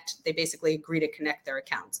basically agree to connect their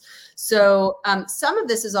accounts. So some of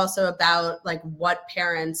this is also about what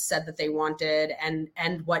parents said that they wanted,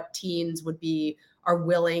 and what teens are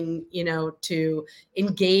willing, to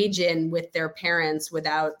engage in with their parents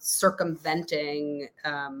without circumventing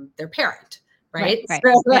their parent. right? Right.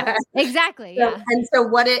 So, Yeah, exactly. Yeah. and so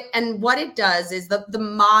what it does is the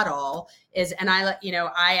model is, and I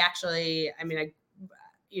actually, I mean,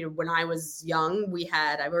 when I was young,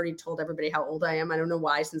 I've already told everybody how old I am. I don't know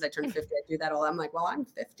why, since I turned 50, I do that all. I'm like, well, I'm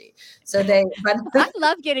 50. So I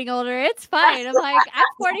love getting older. It's fine. I'm like, I'm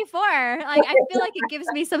 44. Like, I feel like it gives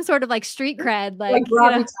me some sort of like street cred. like Like,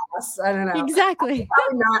 Robbie Thomas, I don't know. exactly.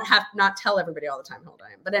 Probably not tell everybody all the time how old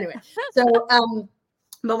I am. But anyway, so,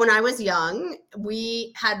 but when I was young,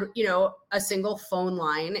 we had, a single phone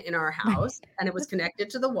line in our house and it was connected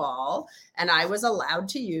to the wall and I was allowed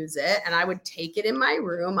to use it. And I would take it in my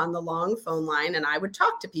room on the long phone line and I would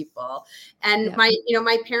talk to people. And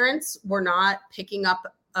my parents were not picking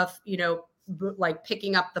up like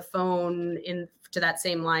picking up the phone to that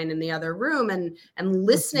same line in the other room and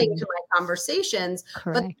listening to my conversations.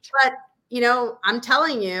 Correct. But I'm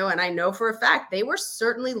telling you, and I know for a fact, they were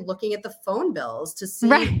certainly looking at the phone bills to see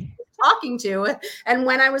who I was talking to and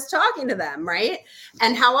when I was talking to them, right?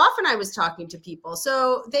 And how often I was talking to people.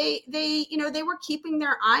 So they were keeping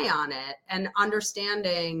their eye on it and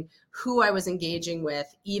understanding who I was engaging with,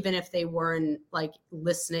 even if they weren't like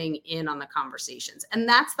listening in on the conversations. And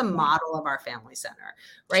that's the model of our family center,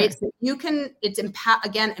 right? Sure. So it's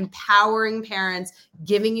empowering parents,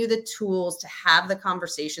 giving you the tools to have the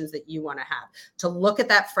conversations that you want to have, to look at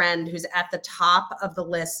that friend who's at the top of the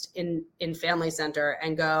list in family center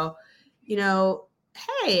and go,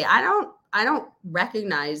 hey, I don't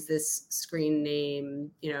recognize this screen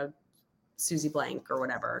name, Susie Blank or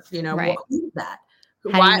whatever, Right. Who is that?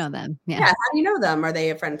 How do you know them? Yeah. How do you know them? Are they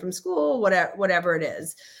a friend from school? Whatever it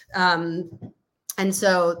is. And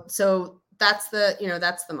so that's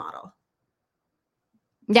the model.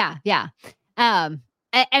 Yeah. Yeah. And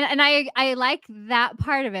I like that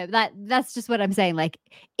part of it. That's just what I'm saying. Like,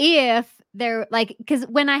 if they're like, because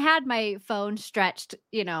when I had my phone stretched,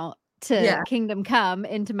 to Kingdom Come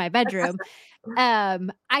into my bedroom,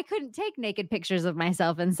 I couldn't take naked pictures of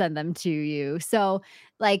myself and send them to you. So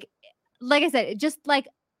like I said, just like,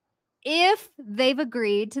 if they've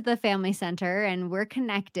agreed to the family center and we're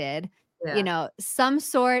connected, some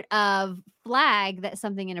sort of flag that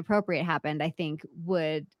something inappropriate happened, I think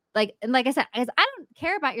would and like I said, I don't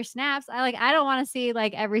care about your snaps. I don't want to see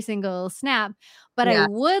like every single snap, but I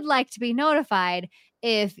would like to be notified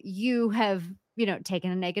if you have, taken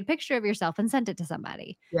a naked picture of yourself and sent it to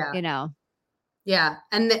somebody. Yeah. Yeah.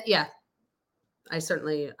 And I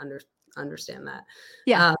certainly understand that.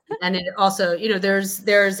 Yeah. And it also, there's,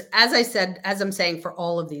 as I'm saying, for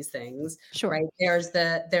all of these things, sure. Right?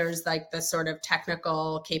 There's like the sort of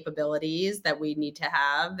technical capabilities that we need to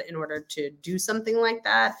have in order to do something like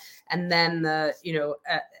that. And then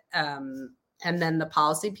and then the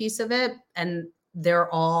policy piece of it. And they're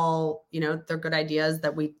all, they're good ideas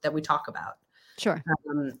that we talk about. Sure.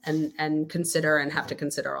 And consider and have to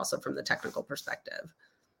consider also from the technical perspective.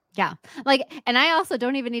 Yeah. Like, and I also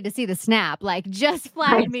don't even need to see the snap. Like, just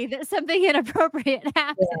flag me that something inappropriate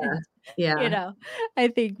happened. Yeah. I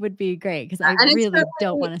think would be great because I really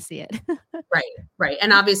don't want to see it. Right.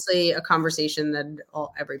 And obviously a conversation that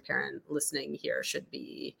every parent listening here should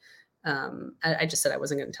be, I just said I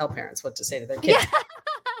wasn't going to tell parents what to say to their kids,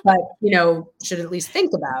 but, should at least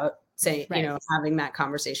think about saying, having that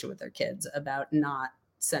conversation with their kids about not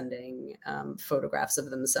sending photographs of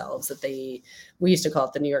themselves that we used to call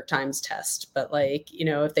it the New York Times test, but like,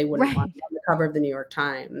 if they wouldn't want to be on the cover of the New York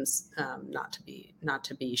Times, not to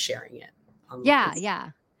be sharing it. Yeah.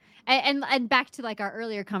 And back to like our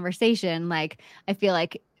earlier conversation, like, I feel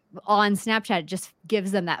like on Snapchat, it just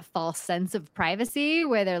gives them that false sense of privacy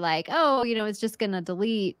where they're like, oh, it's just going to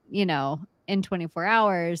delete, in 24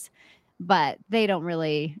 hours, but they don't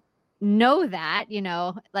really know that,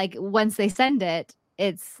 like once they send it,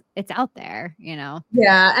 it's out there,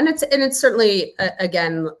 Yeah. And it's certainly,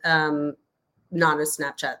 again, not a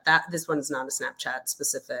Snapchat. This one's not a Snapchat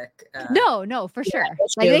specific. No, for sure.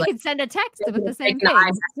 Like they could send a text with the same thing.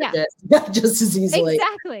 Yeah, just as easily.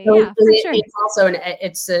 Exactly. So yeah, for sure.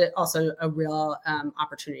 It's also a real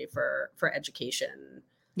opportunity for education.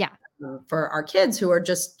 Yeah. For our kids who are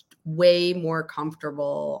just way more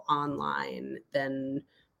comfortable online than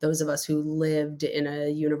those of us who lived in a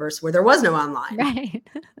universe where there was no online. Right.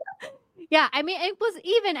 Yeah. I mean, it was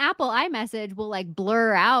even Apple iMessage will like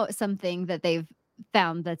blur out something that they've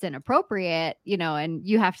found that's inappropriate, and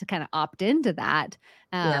you have to kind of opt into that.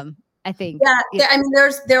 I think. Yeah. I mean,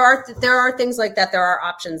 there are things like that. There are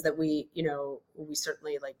options that we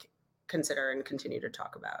certainly like consider and continue to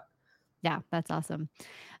talk about. Yeah, that's awesome.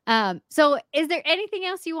 So is there anything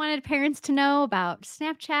else you wanted parents to know about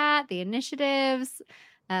Snapchat, the initiatives?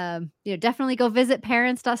 Definitely go visit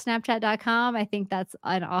parents.snapchat.com. I think that's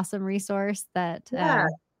an awesome resource that, Yeah.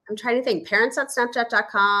 I'm trying to think.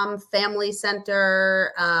 Parents.snapchat.com, Family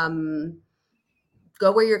Center,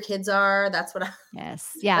 go where your kids are. That's what yes.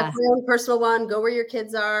 that's Yeah. my own personal one. Go where your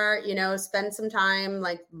kids are, spend some time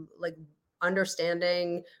like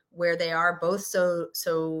understanding where they are both so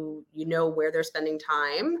where they're spending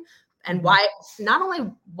time and why, not only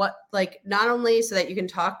so that you can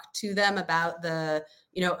talk to them about the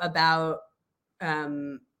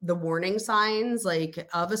warning signs like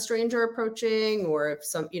of a stranger approaching, or if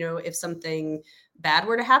something bad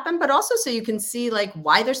were to happen, but also so you can see like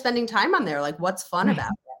why they're spending time on there, like what's fun Right.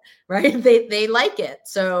 about it, right? They like it.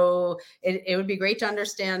 So it would be great to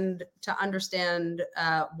understand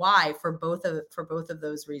why for both of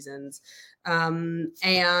those reasons.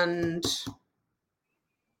 And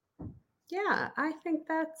yeah, I think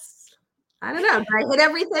I don't know. Did I hit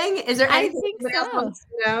everything? Is there I anything think anybody else so. wants to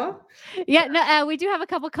know? Yeah, no, we do have a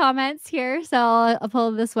couple comments here, so I'll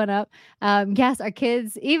pull this one up. Yes, our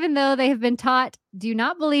kids, even though they have been taught, do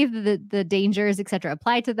not believe that the dangers, etc.,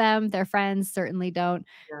 apply to them. Their friends certainly don't.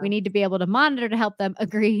 We No. need to be able to monitor to help them.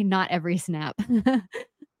 Agree, not every snap.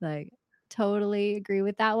 Like, totally agree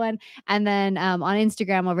with that one. And then on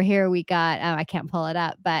Instagram over here, we got, I can't pull it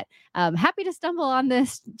up, but happy to stumble on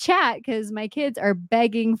this chat because my kids are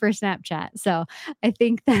begging for Snapchat. So I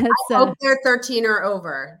think that's Hope they're 13 or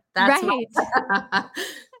over. That's right.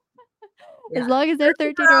 Yeah. As long as they're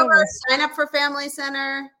 13 or Over, over. sign up for Family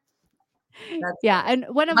Center. That's Yeah, it. and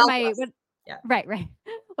one of Help my us. Yeah. right.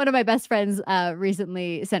 One of my best friends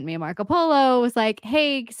recently sent me a Marco Polo, was like,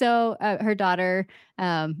 "Hey, so her daughter,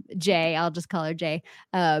 Jay, I'll just call her Jay,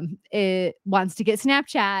 it wants to get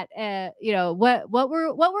Snapchat. What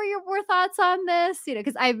were your thoughts on this?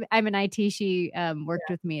 Because I'm in IT. She worked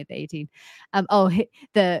with me at the 18.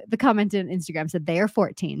 The comment in Instagram said they are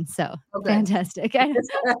 14, so fantastic.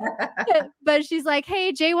 But she's like,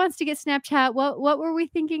 "Hey, Jay wants to get Snapchat. What were we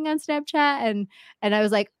thinking on Snapchat?" And I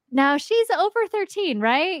was like, "Now she's over 13,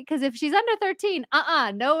 right? Because if she's under 13,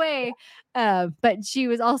 no way." But she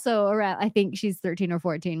was also around. I think she's 13 or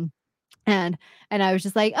 14. And I was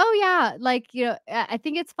just like, "Oh yeah, like, I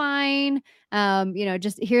think it's fine.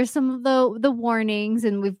 Just here's some of the warnings,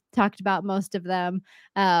 and we've talked about most of them."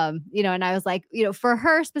 And I was like, for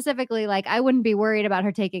her specifically, like, I wouldn't be worried about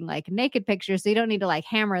her taking like naked pictures, so you don't need to like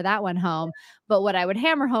hammer that one home. But what I would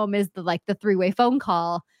hammer home is the three-way phone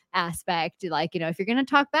call aspect. Like, if you're going to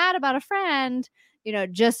talk bad about a friend,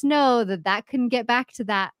 just know that can get back to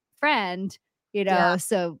that friend.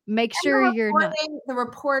 So make sure you're not. The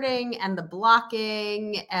reporting and the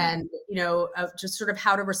blocking and, just sort of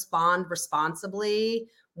how to respond responsibly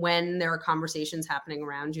when there are conversations happening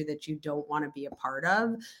around you that you don't want to be a part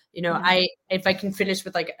of. If I can finish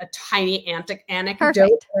with like a tiny anecdote,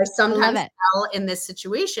 Perfect. I sometimes tell in this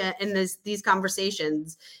situation, in these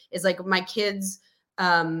conversations, is like my kids,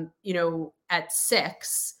 at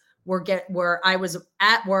 6, where I was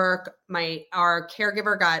at work, our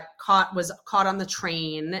caregiver was caught on the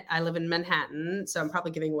train. I live in Manhattan, so I'm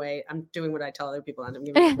probably I'm doing what I tell other people, and I'm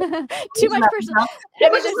giving too much personal. I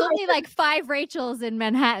mean, there's only like 5 Rachels in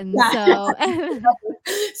Manhattan, so. I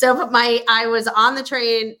was on the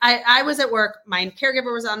train. I was at work. My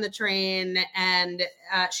caregiver was on the train, and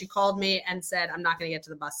she called me and said, "I'm not going to get to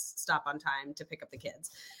the bus stop on time to pick up the kids."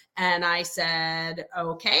 And I said,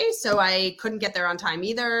 okay. So I couldn't get there on time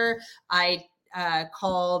either. I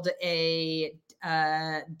called a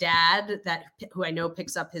dad who I know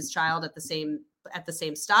picks up his child at the same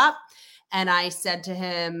stop. And I said to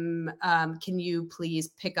him, "Can you please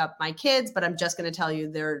pick up my kids? But I'm just going to tell you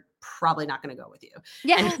they're probably not going to go with you."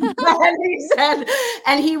 Yeah.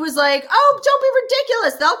 And he was like, "Oh, don't be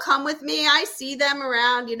ridiculous. They'll come with me. I see them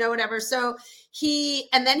around, whatever." So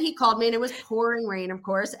then he called me, and it was pouring rain, of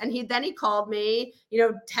course. And then he called me,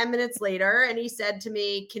 10 minutes later, and he said to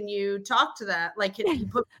me, "Can you talk to them? Like, can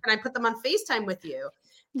I put them on FaceTime with you?"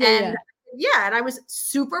 And I was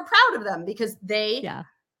super proud of them because they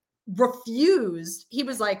refused. He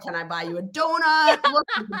was like, "Can I buy you a donut? Look,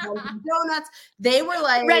 donuts." They were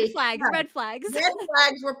like red flags. Red flags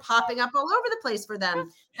were popping up all over the place for them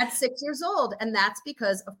at 6 years old. And that's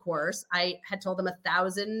because, of course, I had told them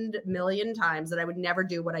 1,000 million times that I would never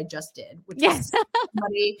do what I just did, which was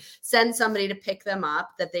send somebody to pick them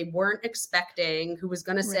up that they weren't expecting, who was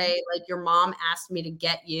going to say, like, "Your mom asked me to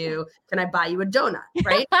get you. Can I buy you a donut?"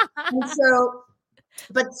 Right?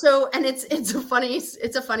 And it's a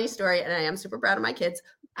funny story, and I am super proud of my kids.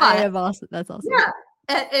 I am also. That's awesome. Yeah.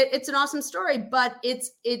 It's an awesome story, but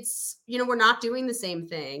it's, we're not doing the same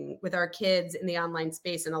thing with our kids in the online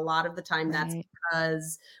space. And a lot of the time that's Right.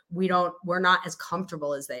 because we're not as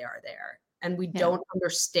comfortable as they are there. And we don't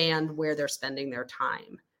understand where they're spending their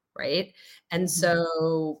time. Right. And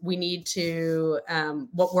so we need to,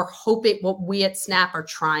 what we at Snap are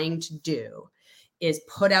trying to do is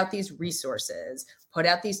put out these resources,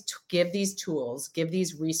 give these tools, give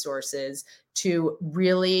these resources to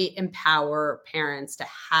really empower parents to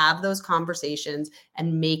have those conversations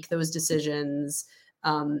and make those decisions,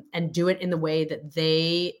 and do it in the way that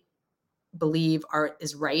they believe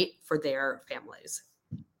is right for their families.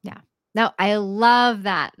 Yeah. No, I love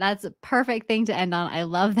that. That's a perfect thing to end on. I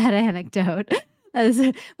love that anecdote.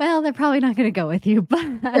 Well, they're probably not going to go with you, but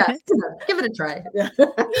give it a try. Yeah. I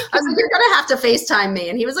was like, you're going to have to FaceTime me.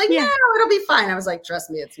 And he was like, no, it'll be fine. I was like, trust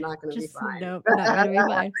me, it's not going to be fine. Nope, not going to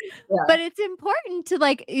be fine. But it's important to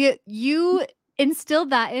like, you instilled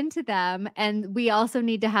that into them. And we also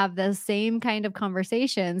need to have the same kind of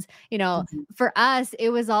conversations. For us, it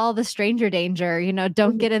was all the stranger danger,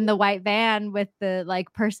 don't get in the white van with the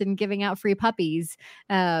like person giving out free puppies.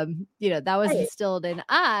 That was instilled in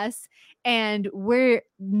us. And we're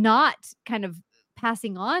not kind of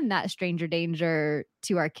passing on that stranger danger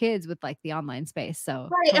to our kids with like the online space. So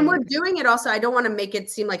right. And we're doing it also. I don't want to make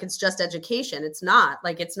it seem like it's just education. It's not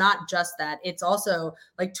just that. It's also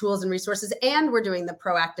like tools and resources. And we're doing the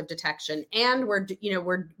proactive detection. And we're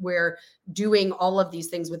doing all of these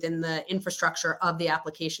things within the infrastructure of the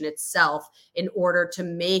application itself in order to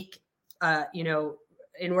make,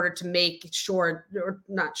 sure, or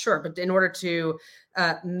not sure, but in order to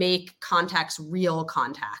make contacts real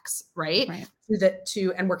contacts, right?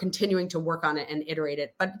 And we're continuing to work on it and iterate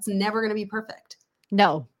it, but it's never going to be perfect.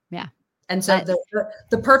 No. Yeah. And so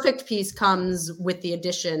the perfect piece comes with the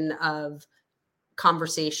addition of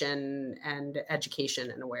conversation and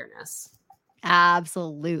education and awareness.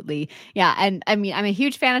 Absolutely. Yeah. And I mean, I'm a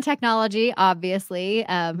huge fan of technology, obviously.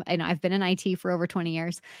 I know I've been in IT for over 20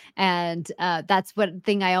 years. And that's one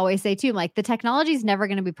thing I always say too. Like the technology is never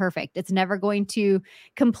going to be perfect. It's never going to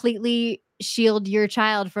completely shield your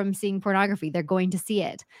child from seeing pornography. They're going to see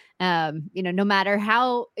it. No matter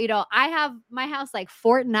how, I have my house like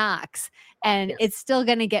Fort Knox and it's still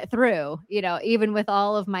going to get through, even with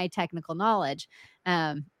all of my technical knowledge.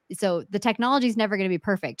 So the technology is never going to be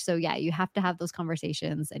perfect. So yeah, you have to have those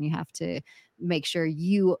conversations and you have to make sure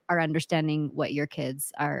you are understanding what your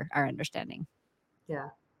kids are understanding. Yeah.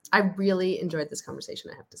 I really enjoyed this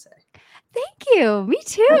conversation, I have to say. Thank you. Me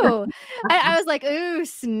too. I was like, ooh,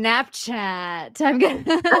 Snapchat. I'm gonna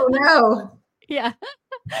Oh no. Yeah.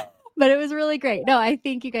 But it was really great. No, I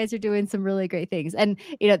think you guys are doing some really great things. And,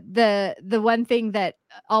 the one thing that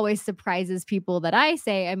always surprises people that I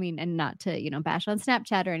say, I mean, and not to, bash on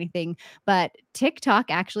Snapchat or anything, but TikTok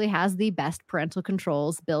actually has the best parental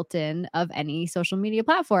controls built in of any social media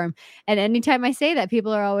platform. And anytime I say that,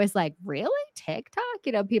 people are always like, really? TikTok?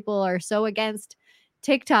 People are so against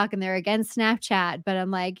TikTok and they're against Snapchat. But I'm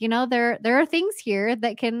like, there are things here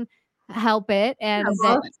that can help it. And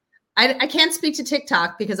I can't speak to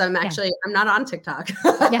TikTok because I'm not on TikTok,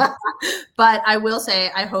 Yeah. but I will say,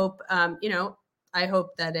 I hope, I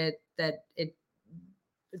hope that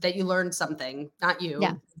that you learned something, not you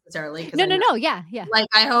necessarily. No. Yeah. Like,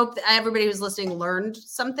 I hope that everybody who's listening learned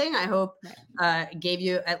something. I hope gave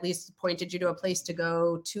you, at least pointed you to a place to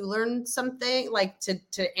go to learn something, like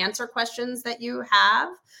to answer questions that you have.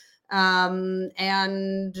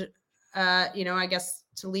 I guess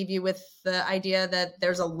to leave you with the idea that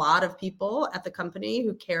there's a lot of people at the company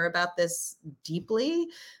who care about this deeply,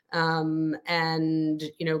 and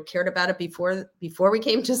cared about it before we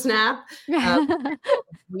came to Snap. And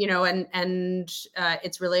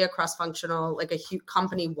it's really a cross-functional, like a huge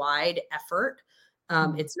company-wide effort.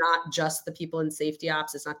 It's not just the people in safety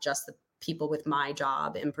ops. It's not just the people with my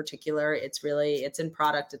job in particular. It's in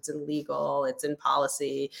product, it's in legal, it's in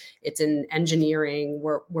policy, it's in engineering.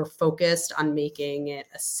 We're focused on making it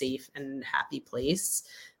a safe and happy place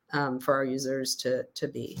for our users to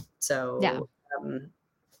be. So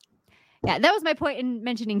yeah, that was my point in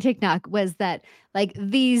mentioning TikTok, was that like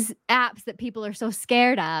these apps that people are so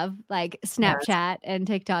scared of, like Snapchat and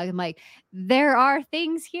TikTok, and like there are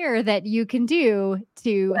things here that you can do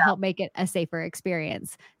to help make it a safer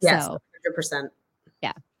experience. Yes, so 100%.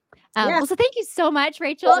 Yeah. Well, so thank you so much,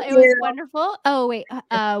 Rachel. It was wonderful. Oh, wait.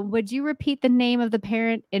 Would you repeat the name of the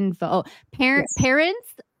parent info? Oh, parents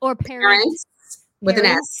or parents with an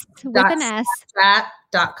S. With an S.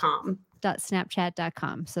 Snapchat.com.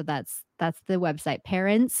 .snapchat.com. So that's That's the website,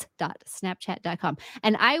 parents.snapchat.com.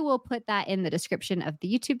 And I will put that in the description of the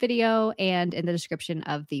YouTube video and in the description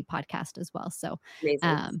of the podcast as well. So,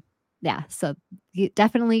 Amazing. yeah, so you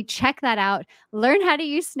definitely check that out. Learn how to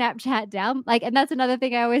use Snapchat and that's another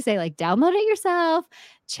thing I always say, like, download it yourself,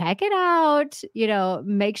 check it out,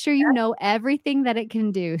 make sure you know everything that it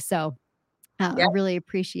can do. So I really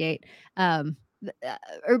appreciate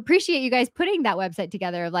you guys putting that website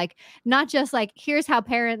together. Like, not just like, here's how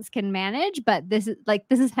parents can manage, but this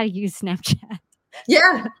is how to use Snapchat.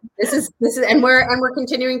 Yeah, this is, and we're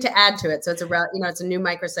continuing to add to it. So it's it's a new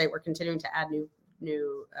microsite. We're continuing to add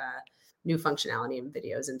new functionality and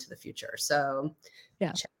videos into the future. So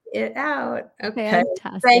yeah, check it out. Okay.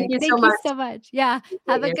 Fantastic. Thank you so much. Yeah.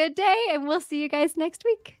 Have a good day, and we'll see you guys next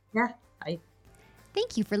week. Yeah. Bye.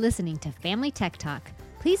 Thank you for listening to Family Tech Talk.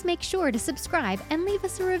 Please make sure to subscribe and leave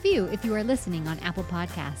us a review if you are listening on Apple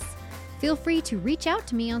Podcasts. Feel free to reach out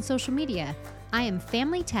to me on social media. I am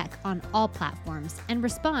Family Tech on all platforms and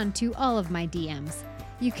respond to all of my DMs.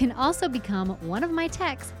 You can also become one of my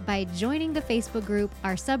techs by joining the Facebook group,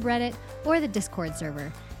 our subreddit, or the Discord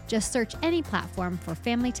server. Just search any platform for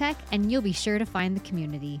Family Tech and you'll be sure to find the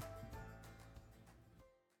community.